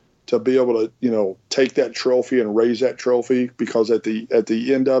 to be able to, take that trophy and raise that trophy, because at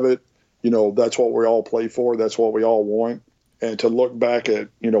the end of it, that's what we all play for. That's what we all want. And to look back at,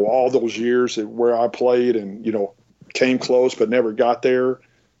 all those years where I played and, came close but never got there,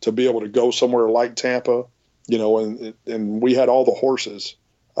 to be able to go somewhere like Tampa, and we had all the horses,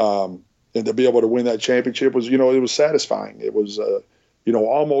 and to be able to win that championship was, it was satisfying. It was,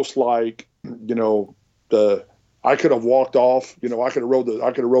 almost like, I could have walked off, I could have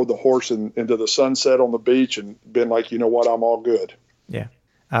rode the horse into the sunset on the beach and been like, you know what, I'm all good. Yeah.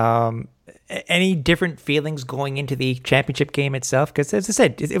 Any different feelings going into the championship game itself? Because as I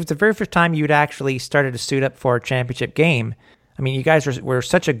said, it was the very first time you'd actually started to suit up for a championship game. I mean, you guys were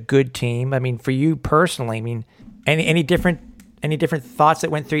such a good team. I mean, for you personally, any different thoughts that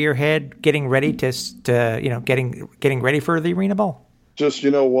went through your head getting ready getting ready for the Arena Bowl? Just,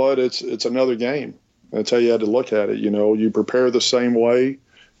 it's another game. That's how you had to look at it. You prepare the same way,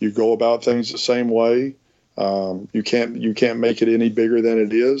 you go about things the same way. You can't make it any bigger than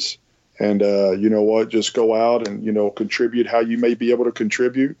it is. And just go out and, contribute how you may be able to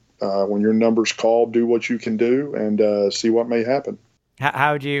contribute. When your number's called, do what you can do and see what may happen.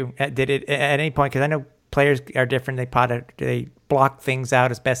 How did it at any point? Because I know players are different. They block things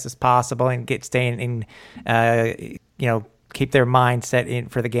out as best as possible and keep their mind set in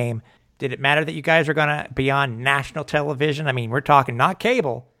for the game. Did it matter that you guys are going to be on national television? I mean, we're talking not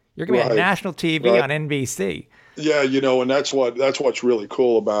cable. You're going to be on national TV on NBC. Yeah, and that's what's really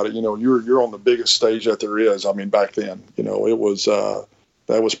cool about it. You're on the biggest stage that there is. I mean, back then, it was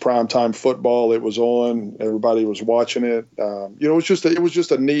that was primetime football. It was on. Everybody was watching it. It was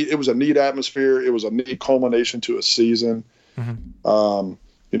just a neat atmosphere. It was a neat culmination to a season. Mm-hmm.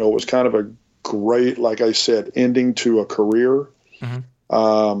 It was kind of a great, like I said, ending to a career. Mm-hmm.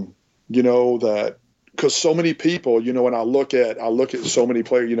 That because so many people, and I look at so many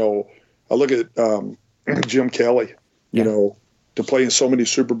players. I look at Jim Kelly, to play in so many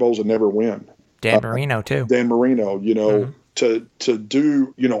Super Bowls and never win. Dan Marino too. Dan Marino, mm-hmm. to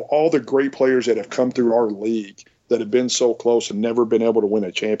do, all the great players that have come through our league that have been so close and never been able to win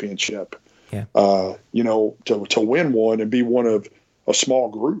a championship. Yeah. To win one and be one of a small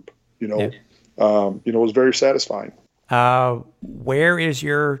group, it was very satisfying. Where is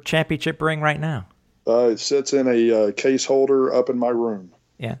your championship ring right now? It sits in a case holder up in my room.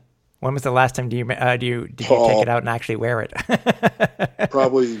 Yeah. When was the last time did you take it out and actually wear it?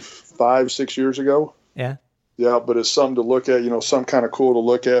 Probably 5-6 years ago. Yeah. Yeah, but it's something to look at, some kind of cool to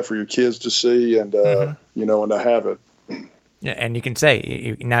look at for your kids to see and, mm-hmm. And to have it. Yeah, and you can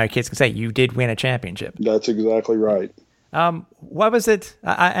say, now your kids can say, you did win a championship. That's exactly right. What was it?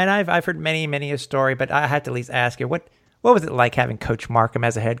 I've heard many a story, but I had to at least ask you, what was it like having Coach Markham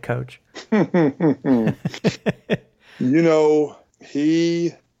as a head coach? And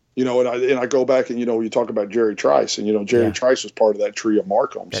I go back and, you talk about Jerry Trice and, Jerry Trice was part of that tree of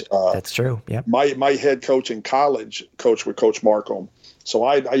Markhams. That's true. Yeah. My head coach in college coached with Coach Markham. So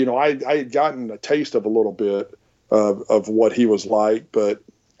I had gotten a taste of a little bit of what he was like, but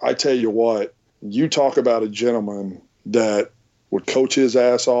I tell you what, you talk about a gentleman that would coach his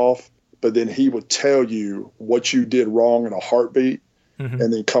ass off, but then he would tell you what you did wrong in a heartbeat, mm-hmm.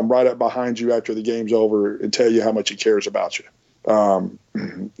 and then come right up behind you after the game's over and tell you how much he cares about you.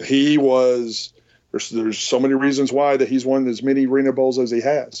 He was, there's so many reasons why that he's won as many Arena Bowls as he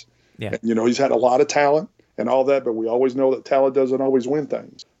has. Yeah. And, he's had a lot of talent and all that, but we always know that talent doesn't always win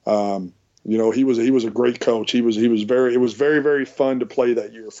things. He was a great coach. It was very, very fun to play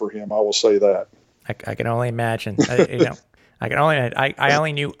that year for him. I will say that. I can only imagine. I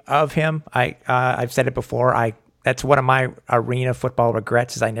only knew of him. I've said it before. That's one of my arena football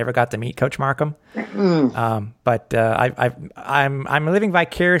regrets is I never got to meet Coach Markham. But I'm living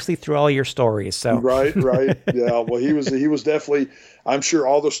vicariously through all your stories. So right, yeah. Well, he was definitely. I'm sure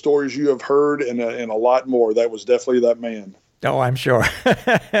all the stories you have heard and a lot more. That was definitely that man. Oh, I'm sure.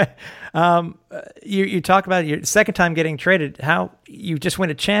 You talk about your second time getting traded. How you just win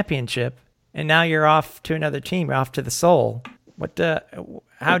a championship and now you're off to another team. You're off to the Soul.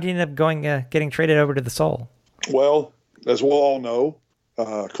 How do you end up getting traded over to the Soul? Well, as we'll all know,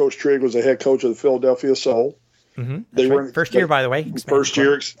 Coach Trigg was the head coach of the Philadelphia Soul. Mm-hmm. They were first year, by the way. First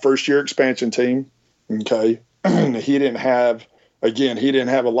year expansion team. Okay, he didn't have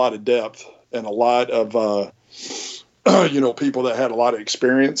a lot of depth and a lot of people that had a lot of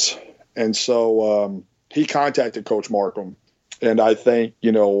experience, and so he contacted Coach Markham, and I think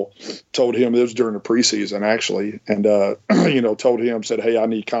told him this was during the preseason actually, and told him, said, hey, I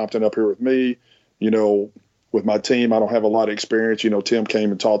need Compton up here with me, with my team. I don't have a lot of experience. Tim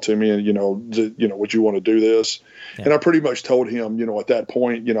came and talked to me and, would you want to do this? Yeah. And I pretty much told him, at that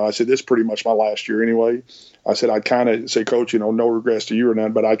point, I said, this is pretty much my last year anyway. I said, I'd kind of say, Coach, no regrets to you or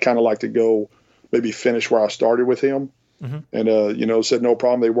none, but I'd kind of like to go maybe finish where I started with him. Mm-hmm. And, said, no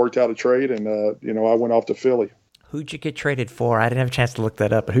problem. They worked out a trade and, I went off to Philly. Who'd you get traded for? I didn't have a chance to look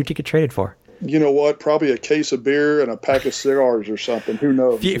that up, but who'd you get traded for? You know what? Probably a case of beer and a pack of cigars or something. Who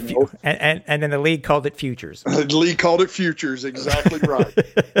knows? And then the league called it futures. The league called it futures. Exactly right.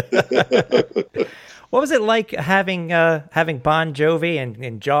 What was it like having Bon Jovi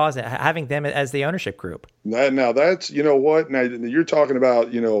and Jaws, having them as the ownership group? Now that's what. Now you're talking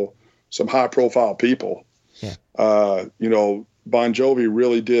about some high profile people. Yeah. Bon Jovi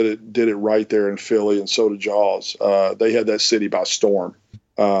really did it right there in Philly, and so did Jaws. They had that city by storm.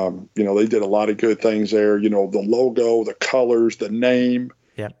 They did a lot of good things there. The logo, the colors, the name,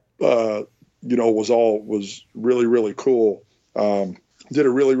 was really, really cool. Did a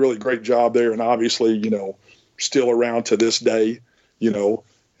really, really great job there. And obviously, still around to this day, and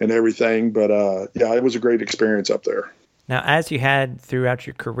everything. But, it was a great experience up there. Now, as you had throughout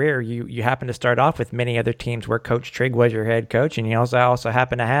your career, you happened to start off with many other teams where Coach Trigg was your head coach. And you also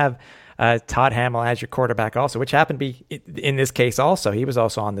happened to have Todd Hamill as your quarterback also, which happened to be in this case also. He was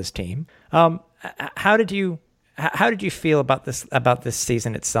also on this team. How did you feel about this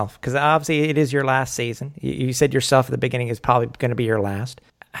season itself? Because obviously it is your last season. You said yourself at the beginning is probably going to be your last.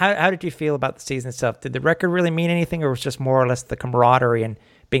 How did you feel about the season itself? Did the record really mean anything, or was it just more or less the camaraderie and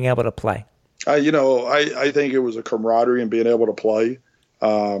being able to play? I think it was a camaraderie and being able to play.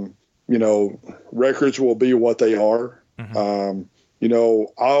 Records will be what they are. I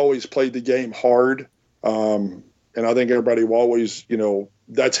always played the game hard. And I think everybody will always,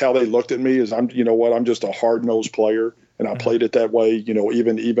 that's how they looked at me is I'm just a hard-nosed player. And I played it that way,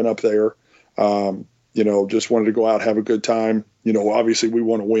 even up there. Just wanted to go out, have a good time. Obviously we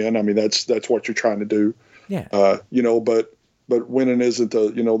want to win. I mean, that's what you're trying to do. Yeah. But winning isn't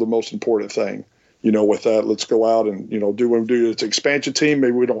the most important thing. With that, let's go out and, do what we do. It's an expansion team.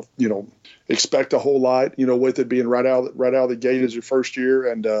 Maybe we don't, expect a whole lot, with it being right out of the gate as your first year.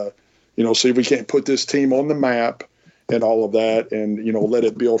 And, see if we can't put this team on the map and all of that and, let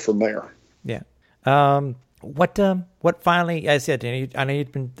it build from there. Yeah. What finally, I said, I know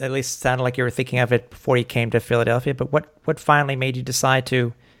you'd been, at least sounded like you were thinking of it before you came to Philadelphia, but what finally made you decide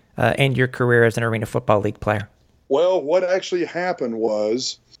to end your career as an Arena Football League player? Well, what actually happened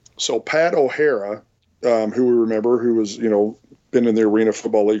was, so Pat O'Hara, who we remember, who was, been in the Arena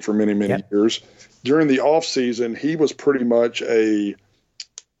Football League for many, many years, during the off season, he was pretty much a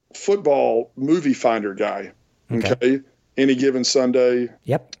football movie finder guy. Okay. Any given Sunday.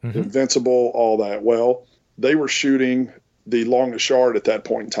 Yep. Invincible, all that. Well, they were shooting the Longest Yard at that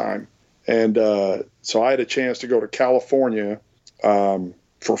point in time. And so I had a chance to go to California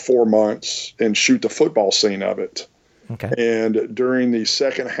for 4 months and shoot the football scene of it. Okay. And during the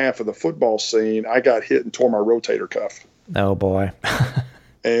second half of the football scene, I got hit and tore my rotator cuff. Oh, boy.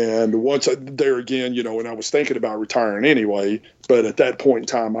 And once there again, and I was thinking about retiring anyway, but at that point in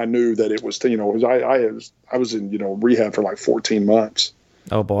time, I knew that it was, I was in, rehab for like 14 months.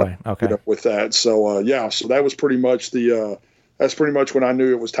 Oh boy. Okay. With that. So, so that was pretty much that's pretty much when I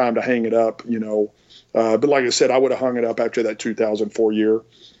knew it was time to hang it up, but like I said, I would have hung it up after that 2004 year,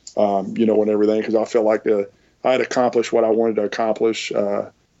 and everything, because I felt like I had accomplished what I wanted to accomplish,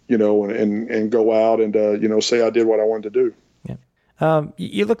 and go out and, say I did what I wanted to do.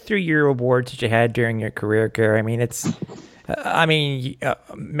 You look through your awards that you had during your career, Gary. I mean, it's,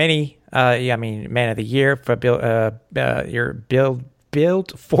 many, Man of the Year for your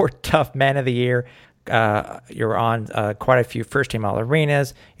Build for Tough Man of the Year. You're on quite a few first team All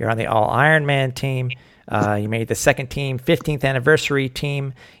Arenas. You're on the All Ironman team. You made the second team 15th anniversary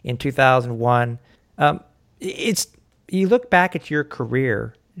team in 2001. You look back at your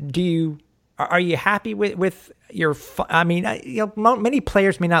career. Are you happy with your? Many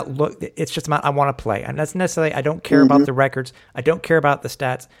players may not look. It's just about I want to play, and that's necessarily. I don't care about the records. I don't care about the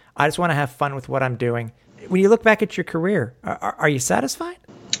stats. I just want to have fun with what I'm doing. When you look back at your career, are you satisfied?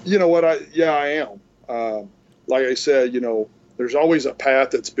 You know what? I am. Like I said, there's always a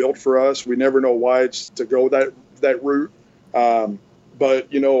path that's built for us. We never know why it's to go that route. But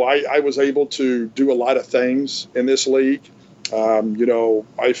I was able to do a lot of things in this league.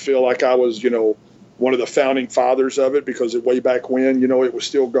 I feel like I was, one of the founding fathers of it because way back when, it was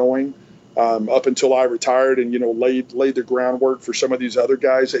still going up until I retired and, laid the groundwork for some of these other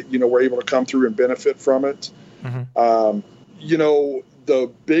guys that, were able to come through and benefit from it.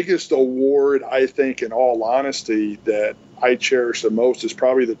 The biggest award, I think, in all honesty, that I cherish the most is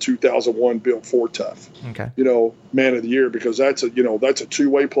probably the 2001 Built for Tough, Man of the Year, because that's a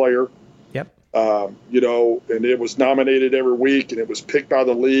two-way player. Yep. And it was nominated every week and it was picked by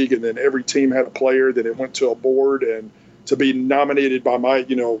the league, and then every team had a player, then it went to a board, and to be nominated by my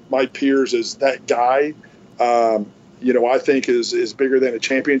peers as that guy, I think is bigger than a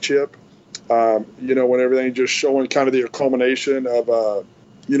championship. When everything just showing kind of the culmination of,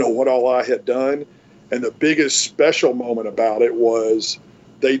 what all I had done. And the biggest special moment about it was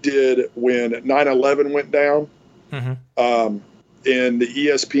they did when 9/11 went down. In the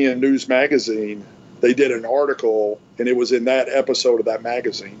ESPN News magazine, they did an article, and it was in that episode of that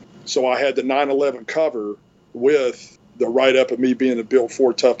magazine. So I had the 9/11 cover with the write-up of me being the Built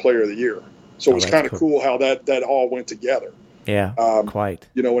for Tough Player of the Year. So it was kind of cool how that all went together. Yeah, quite.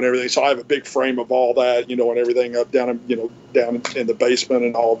 And everything. So I have a big frame of all that, and everything up down in the basement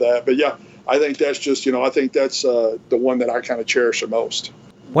and all of that. But yeah, I think that's just, I think that's the one that I kind of cherish the most.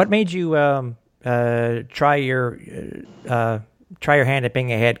 What made you try your hand at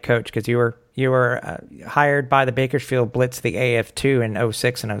being a head coach? Because you were hired by the Bakersfield Blitz, the AF2, in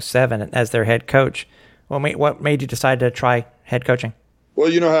 06 and 07 as their head coach. What made you decide to try head coaching? Well,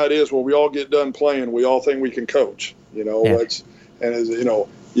 you know how it is. When we all get done playing, we all think we can coach. You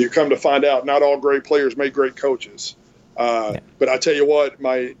come to find out, not all great players make great coaches. But I tell you what,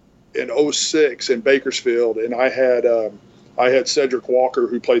 in 06 in Bakersfield, and I had Cedric Walker,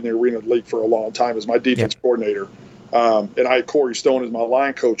 who played in the Arena League for a long time, as my defense coordinator. And I had Corey Stone as my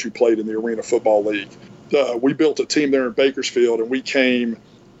line coach, who played in the Arena Football League. We built a team there in Bakersfield, and we came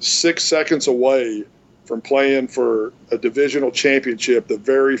 6 seconds away from playing for a divisional championship the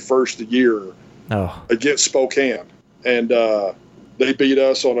very first year against Spokane. And they beat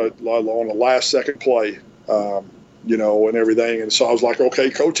us on a last-second play, and everything. And so I was like, okay,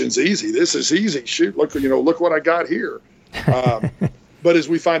 coaching's easy. This is easy. Shoot, look what I got here. But as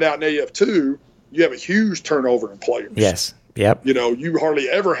we find out in AF2, you have a huge turnover in players. Yes. Yep. You hardly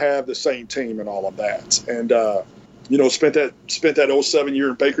ever have the same team and all of that. And, spent that 07 year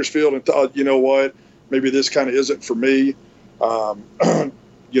in Bakersfield and thought, you know what, maybe this kind of isn't for me. And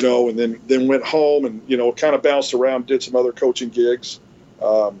then went home and, kind of bounced around, did some other coaching gigs.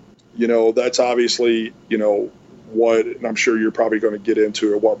 That's obviously, what, and I'm sure you're probably going to get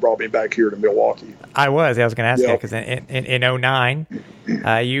into it, what brought me back here to Milwaukee. I was going to ask you, because in 09,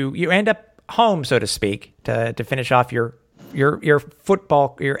 you end up home, so to speak, to finish off your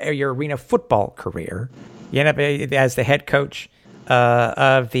football, your arena football career. You end up as the head coach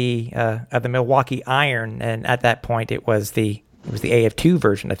of the Milwaukee Iron, and at that point it was the AF2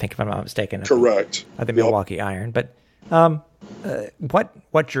 version, I think, if I'm not mistaken. Correct. Of the Milwaukee Iron. But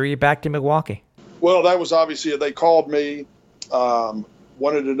what drew you back to Milwaukee? Well, that was obviously, they called me,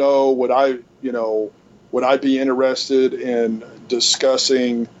 wanted to know would I be interested in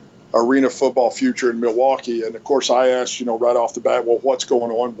discussing arena football future in Milwaukee. And of course I asked, right off the bat, well, what's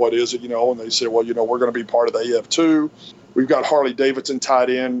going on? What is it? And they said, well, we're going to be part of the AF2. We've got Harley Davidson tied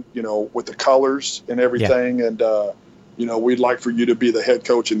in, with the colors and everything. Yeah. And, we'd like for you to be the head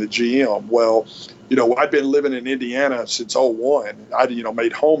coach and the GM. Well, I'd been living in Indiana since 01. I,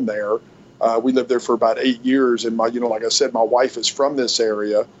 made home there. We lived there for about 8 years. And like I said, my wife is from this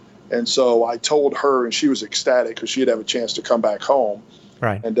area. And so I told her, and she was ecstatic because she'd have a chance to come back home.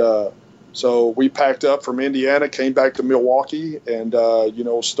 Right. And so we packed up from Indiana, came back to Milwaukee, and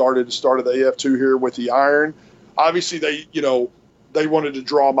started the AF2 here with the Iron. Obviously, they wanted to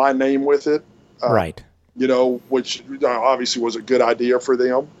draw my name with it, right? Which obviously was a good idea for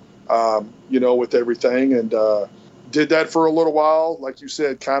them, with everything, and did that for a little while. Like you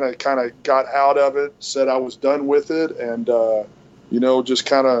said, kind of got out of it, said I was done with it, and just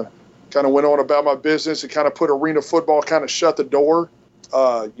kind of went on about my business and kind of put arena football, kind of shut the door.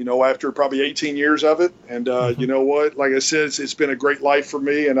 After probably 18 years of it. And, you know what, like I said, it's been a great life for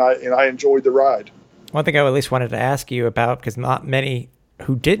me, and I enjoyed the ride. One thing I at least wanted to ask you about, because not many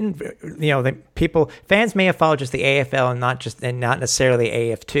who didn't, fans may have followed just the AFL and not necessarily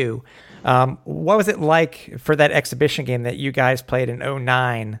AF2. What was it like for that exhibition game that you guys played in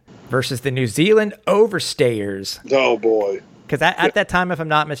 09 versus the New Zealand Overstayers? Oh boy. Because at that time, if I'm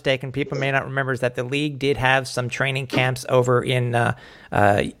not mistaken, people may not remember, is that the league did have some training camps over in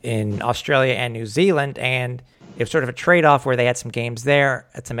Australia and New Zealand, and it was sort of a trade-off where they had some games there,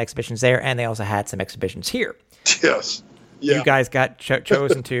 had some exhibitions there, and they also had some exhibitions here. Yes. Yeah. You guys got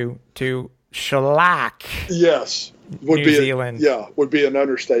chosen to shellac. Yes. New Zealand. Would be an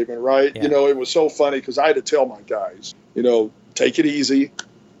understatement, right? Yeah. It was so funny because I had to tell my guys, take it easy.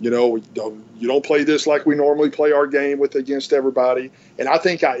 You don't play this like we normally play our game against everybody. And I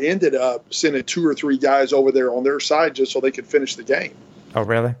think I ended up sending 2 or 3 guys over there on their side just so they could finish the game. Oh,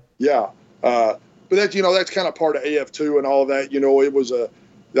 really? Yeah. But that, that's kind of part of AF2 and all of that. It was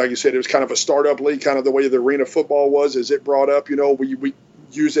like you said, it was kind of a startup league, kind of the way the arena football was, as it brought up. We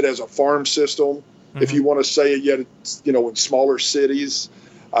use it as a farm system, if you want to say it. Yet, in smaller cities,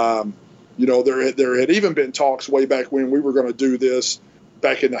 there had even been talks way back when we were going to do this.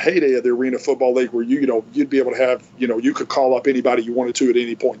 Back in the heyday of the Arena Football League, where you'd be able to have, you could call up anybody you wanted to at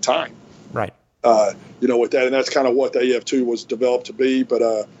any point in time. Right. With that, and that's kind of what the AF2 was developed to be. But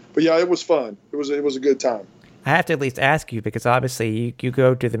yeah, it was fun. It was a good time. I have to at least ask you, because obviously you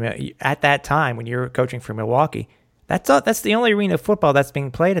go to at that time when you were coaching for Milwaukee, that's the only arena football that's being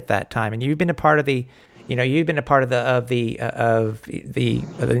played at that time, and you've been a part of the initial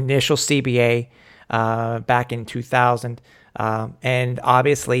CBA back in 2000. And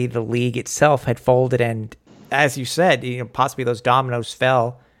obviously the league itself had folded, and as you said, possibly those dominoes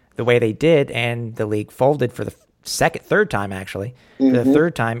fell the way they did, and the league folded for the third time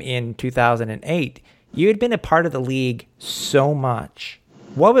in 2008. You had been a part of the league so much.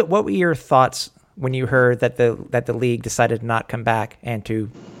 What were your thoughts when you heard that the league decided to not come back and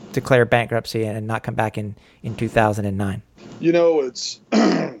to declare bankruptcy and not come back in 2009? It's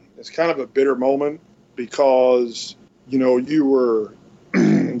it's kind of a bitter moment because you were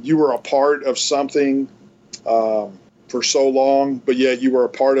a part of something for so long, but yet you were a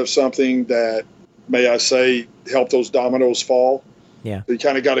part of something that, may I say, helped those dominoes fall. Yeah. You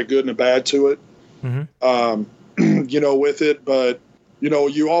kind of got a good and a bad to it, mm-hmm. With it. But,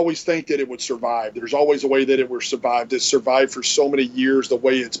 you always think that it would survive. There's always a way that it would survive. It's survived for so many years the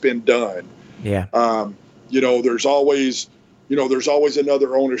way it's been done. Yeah. There's always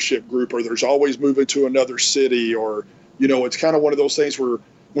another ownership group, or there's always moving to another city, or, it's kind of one of those things where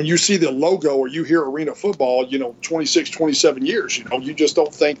when you see the logo or you hear arena football, 26, 27 years, you just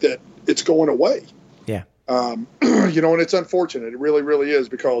don't think that it's going away. Yeah. And it's unfortunate. It really, really is,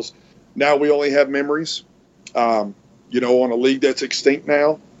 because now we only have memories, on a league that's extinct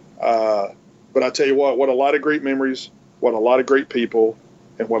now. But I tell you what a lot of great memories, what a lot of great people,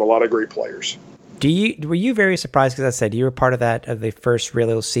 and what a lot of great players. Were you very surprised, because I said you were part of the first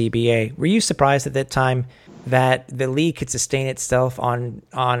real CBA. Were you surprised at that time that the league could sustain itself on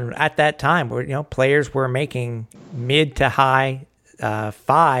at that time where, players were making mid to high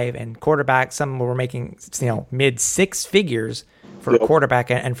five, and quarterbacks, some were making, mid six figures for a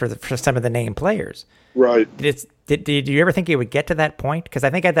quarterback and for some of the named players? Right. Did you ever think it would get to that point? Because I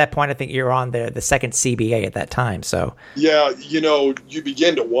think at that point, I think you were on the second CBA at that time. So yeah, you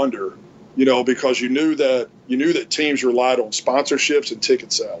begin to wonder, because you knew that teams relied on sponsorships and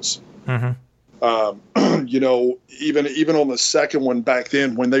ticket sales. Mm-hmm. Even on the second one back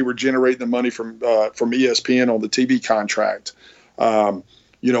then, when they were generating the money from ESPN on the TV contract,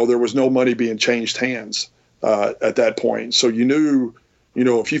 there was no money being changed hands at that point. So you knew,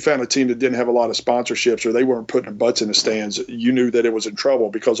 if you found a team that didn't have a lot of sponsorships, or they weren't putting their butts in the stands, you knew that it was in trouble,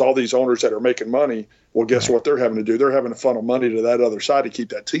 because all these owners that are making money, well, guess what they're having to do? They're having to funnel money to that other side to keep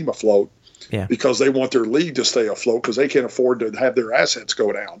that team afloat. Yeah. Because they want their league to stay afloat, because they can't afford to have their assets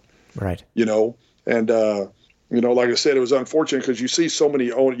go down. Right. And, like I said, it was unfortunate, because you see so many,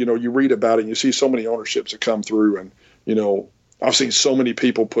 you read about it and you see so many ownerships that come through, and, I've seen so many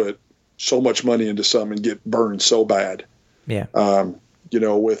people put so much money into something and get burned so bad. Yeah.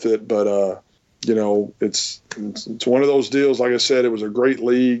 With it, but, it's one of those deals. Like I said, it was a great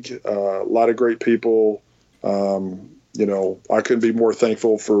league, a lot of great people. I couldn't be more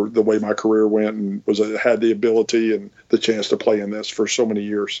thankful for the way my career went, and had the ability and the chance to play in this for so many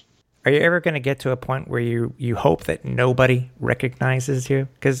years. Are you ever going to get to a point where you hope that nobody recognizes you?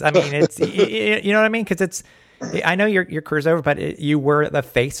 Because it's you know what I mean? Because I know your career's over, but you were the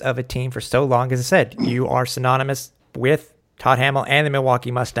face of a team for so long. As I said, you are synonymous with Todd Hamill and the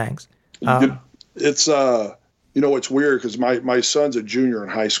Milwaukee Mustangs. It's it's weird, because my son's a junior in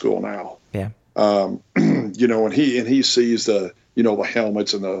high school now. Yeah. And he sees the the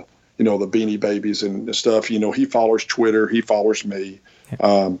helmets and the the Beanie Babies and stuff. He follows Twitter, he follows me.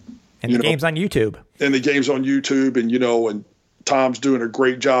 And the game's on YouTube. And the game's on YouTube, and Tom's doing a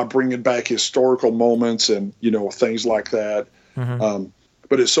great job bringing back historical moments and things like that. Mm-hmm.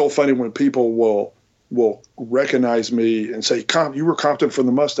 But it's so funny when people will recognize me and say, you were Compton from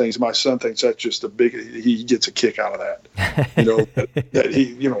the Mustangs. My son thinks that's just he gets a kick out of that. that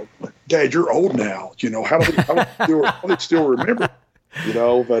he, Dad, you're old now. How do they still remember?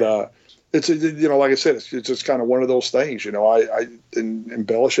 But it's, like I said, it's just kind of one of those things, I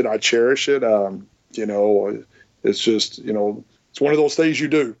embellish it. I cherish it. It's just, it's one of those things you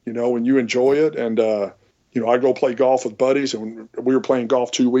do, and you enjoy it. And, I go play golf with buddies, and we were playing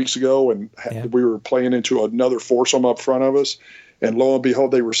golf 2 weeks ago, and we were playing into another foursome up front of us. And lo and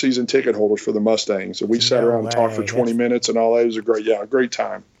behold, they were season ticket holders for the Mustangs. And we sat around and talked for 20 minutes and all that. It was a great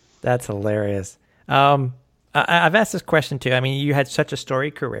time. That's hilarious. I've asked this question too. You had such a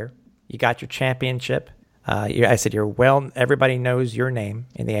storied career. You got your championship. I said everybody knows your name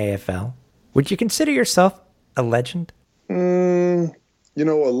in the AFL. Would you consider yourself a legend? A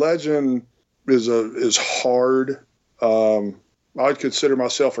legend is hard. I'd consider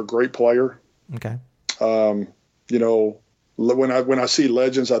myself a great player. Okay. When I see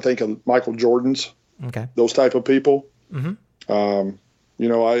legends, I think of Michael Jordan's. Okay. Those type of people. Mm-hmm.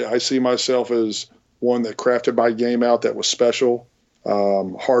 I see myself as one that crafted my game out that was special,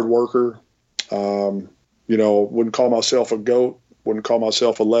 hard worker. Wouldn't call myself a GOAT, wouldn't call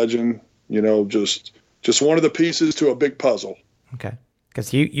myself a legend, just one of the pieces to a big puzzle. Okay.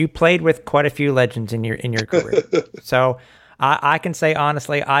 Because you played with quite a few legends in your career. So I can say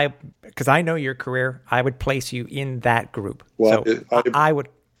honestly, because I know your career, I would place you in that group. Well, so I would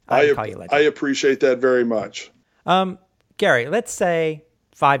call you legend. I appreciate that very much. Gary, let's say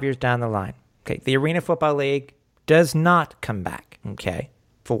 5 years down the line, okay, the Arena Football League does not come back, okay,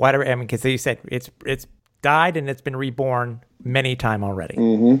 for whatever, because you said it's died and it's been reborn many times already.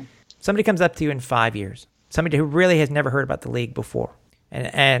 Mm-hmm. Somebody comes up to you in 5 years, somebody who really has never heard about the league before,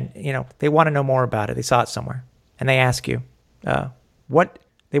 and they want to know more about it. They saw it somewhere, and they ask you what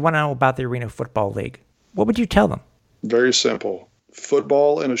they want to know about the Arena Football League. What would you tell them? Very simple.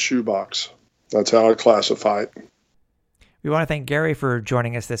 Football in a shoebox. That's how I classify it. We want to thank Gary for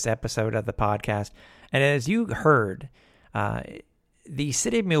joining us this episode of the podcast. And as you heard, the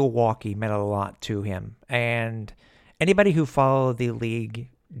city of Milwaukee meant a lot to him. And anybody who followed the league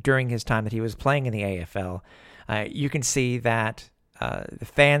during his time that he was playing in the AFL, you can see that the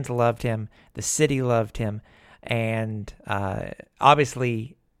fans loved him, the city loved him, and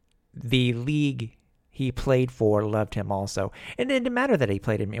obviously the league he played for loved him also. And it didn't matter that he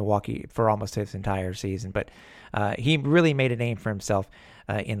played in Milwaukee for almost his entire season, but he really made a name for himself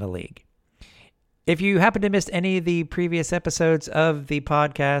in the league. If you happen to miss any of the previous episodes of the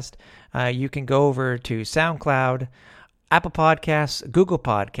podcast, you can go over to SoundCloud, Apple Podcasts, Google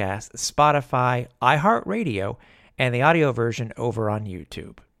Podcasts, Spotify, iHeartRadio, and the audio version over on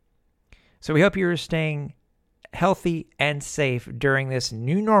YouTube. So we hope you're staying healthy and safe during this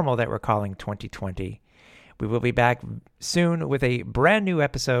new normal that we're calling 2020. We will be back soon with a brand new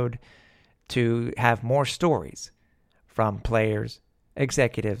episode to have more stories from players,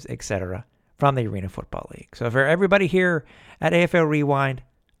 executives, etc. from the Arena Football League. So for everybody here at AFL Rewind,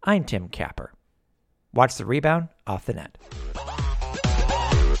 I'm Tim Capper. Watch the rebound off the net.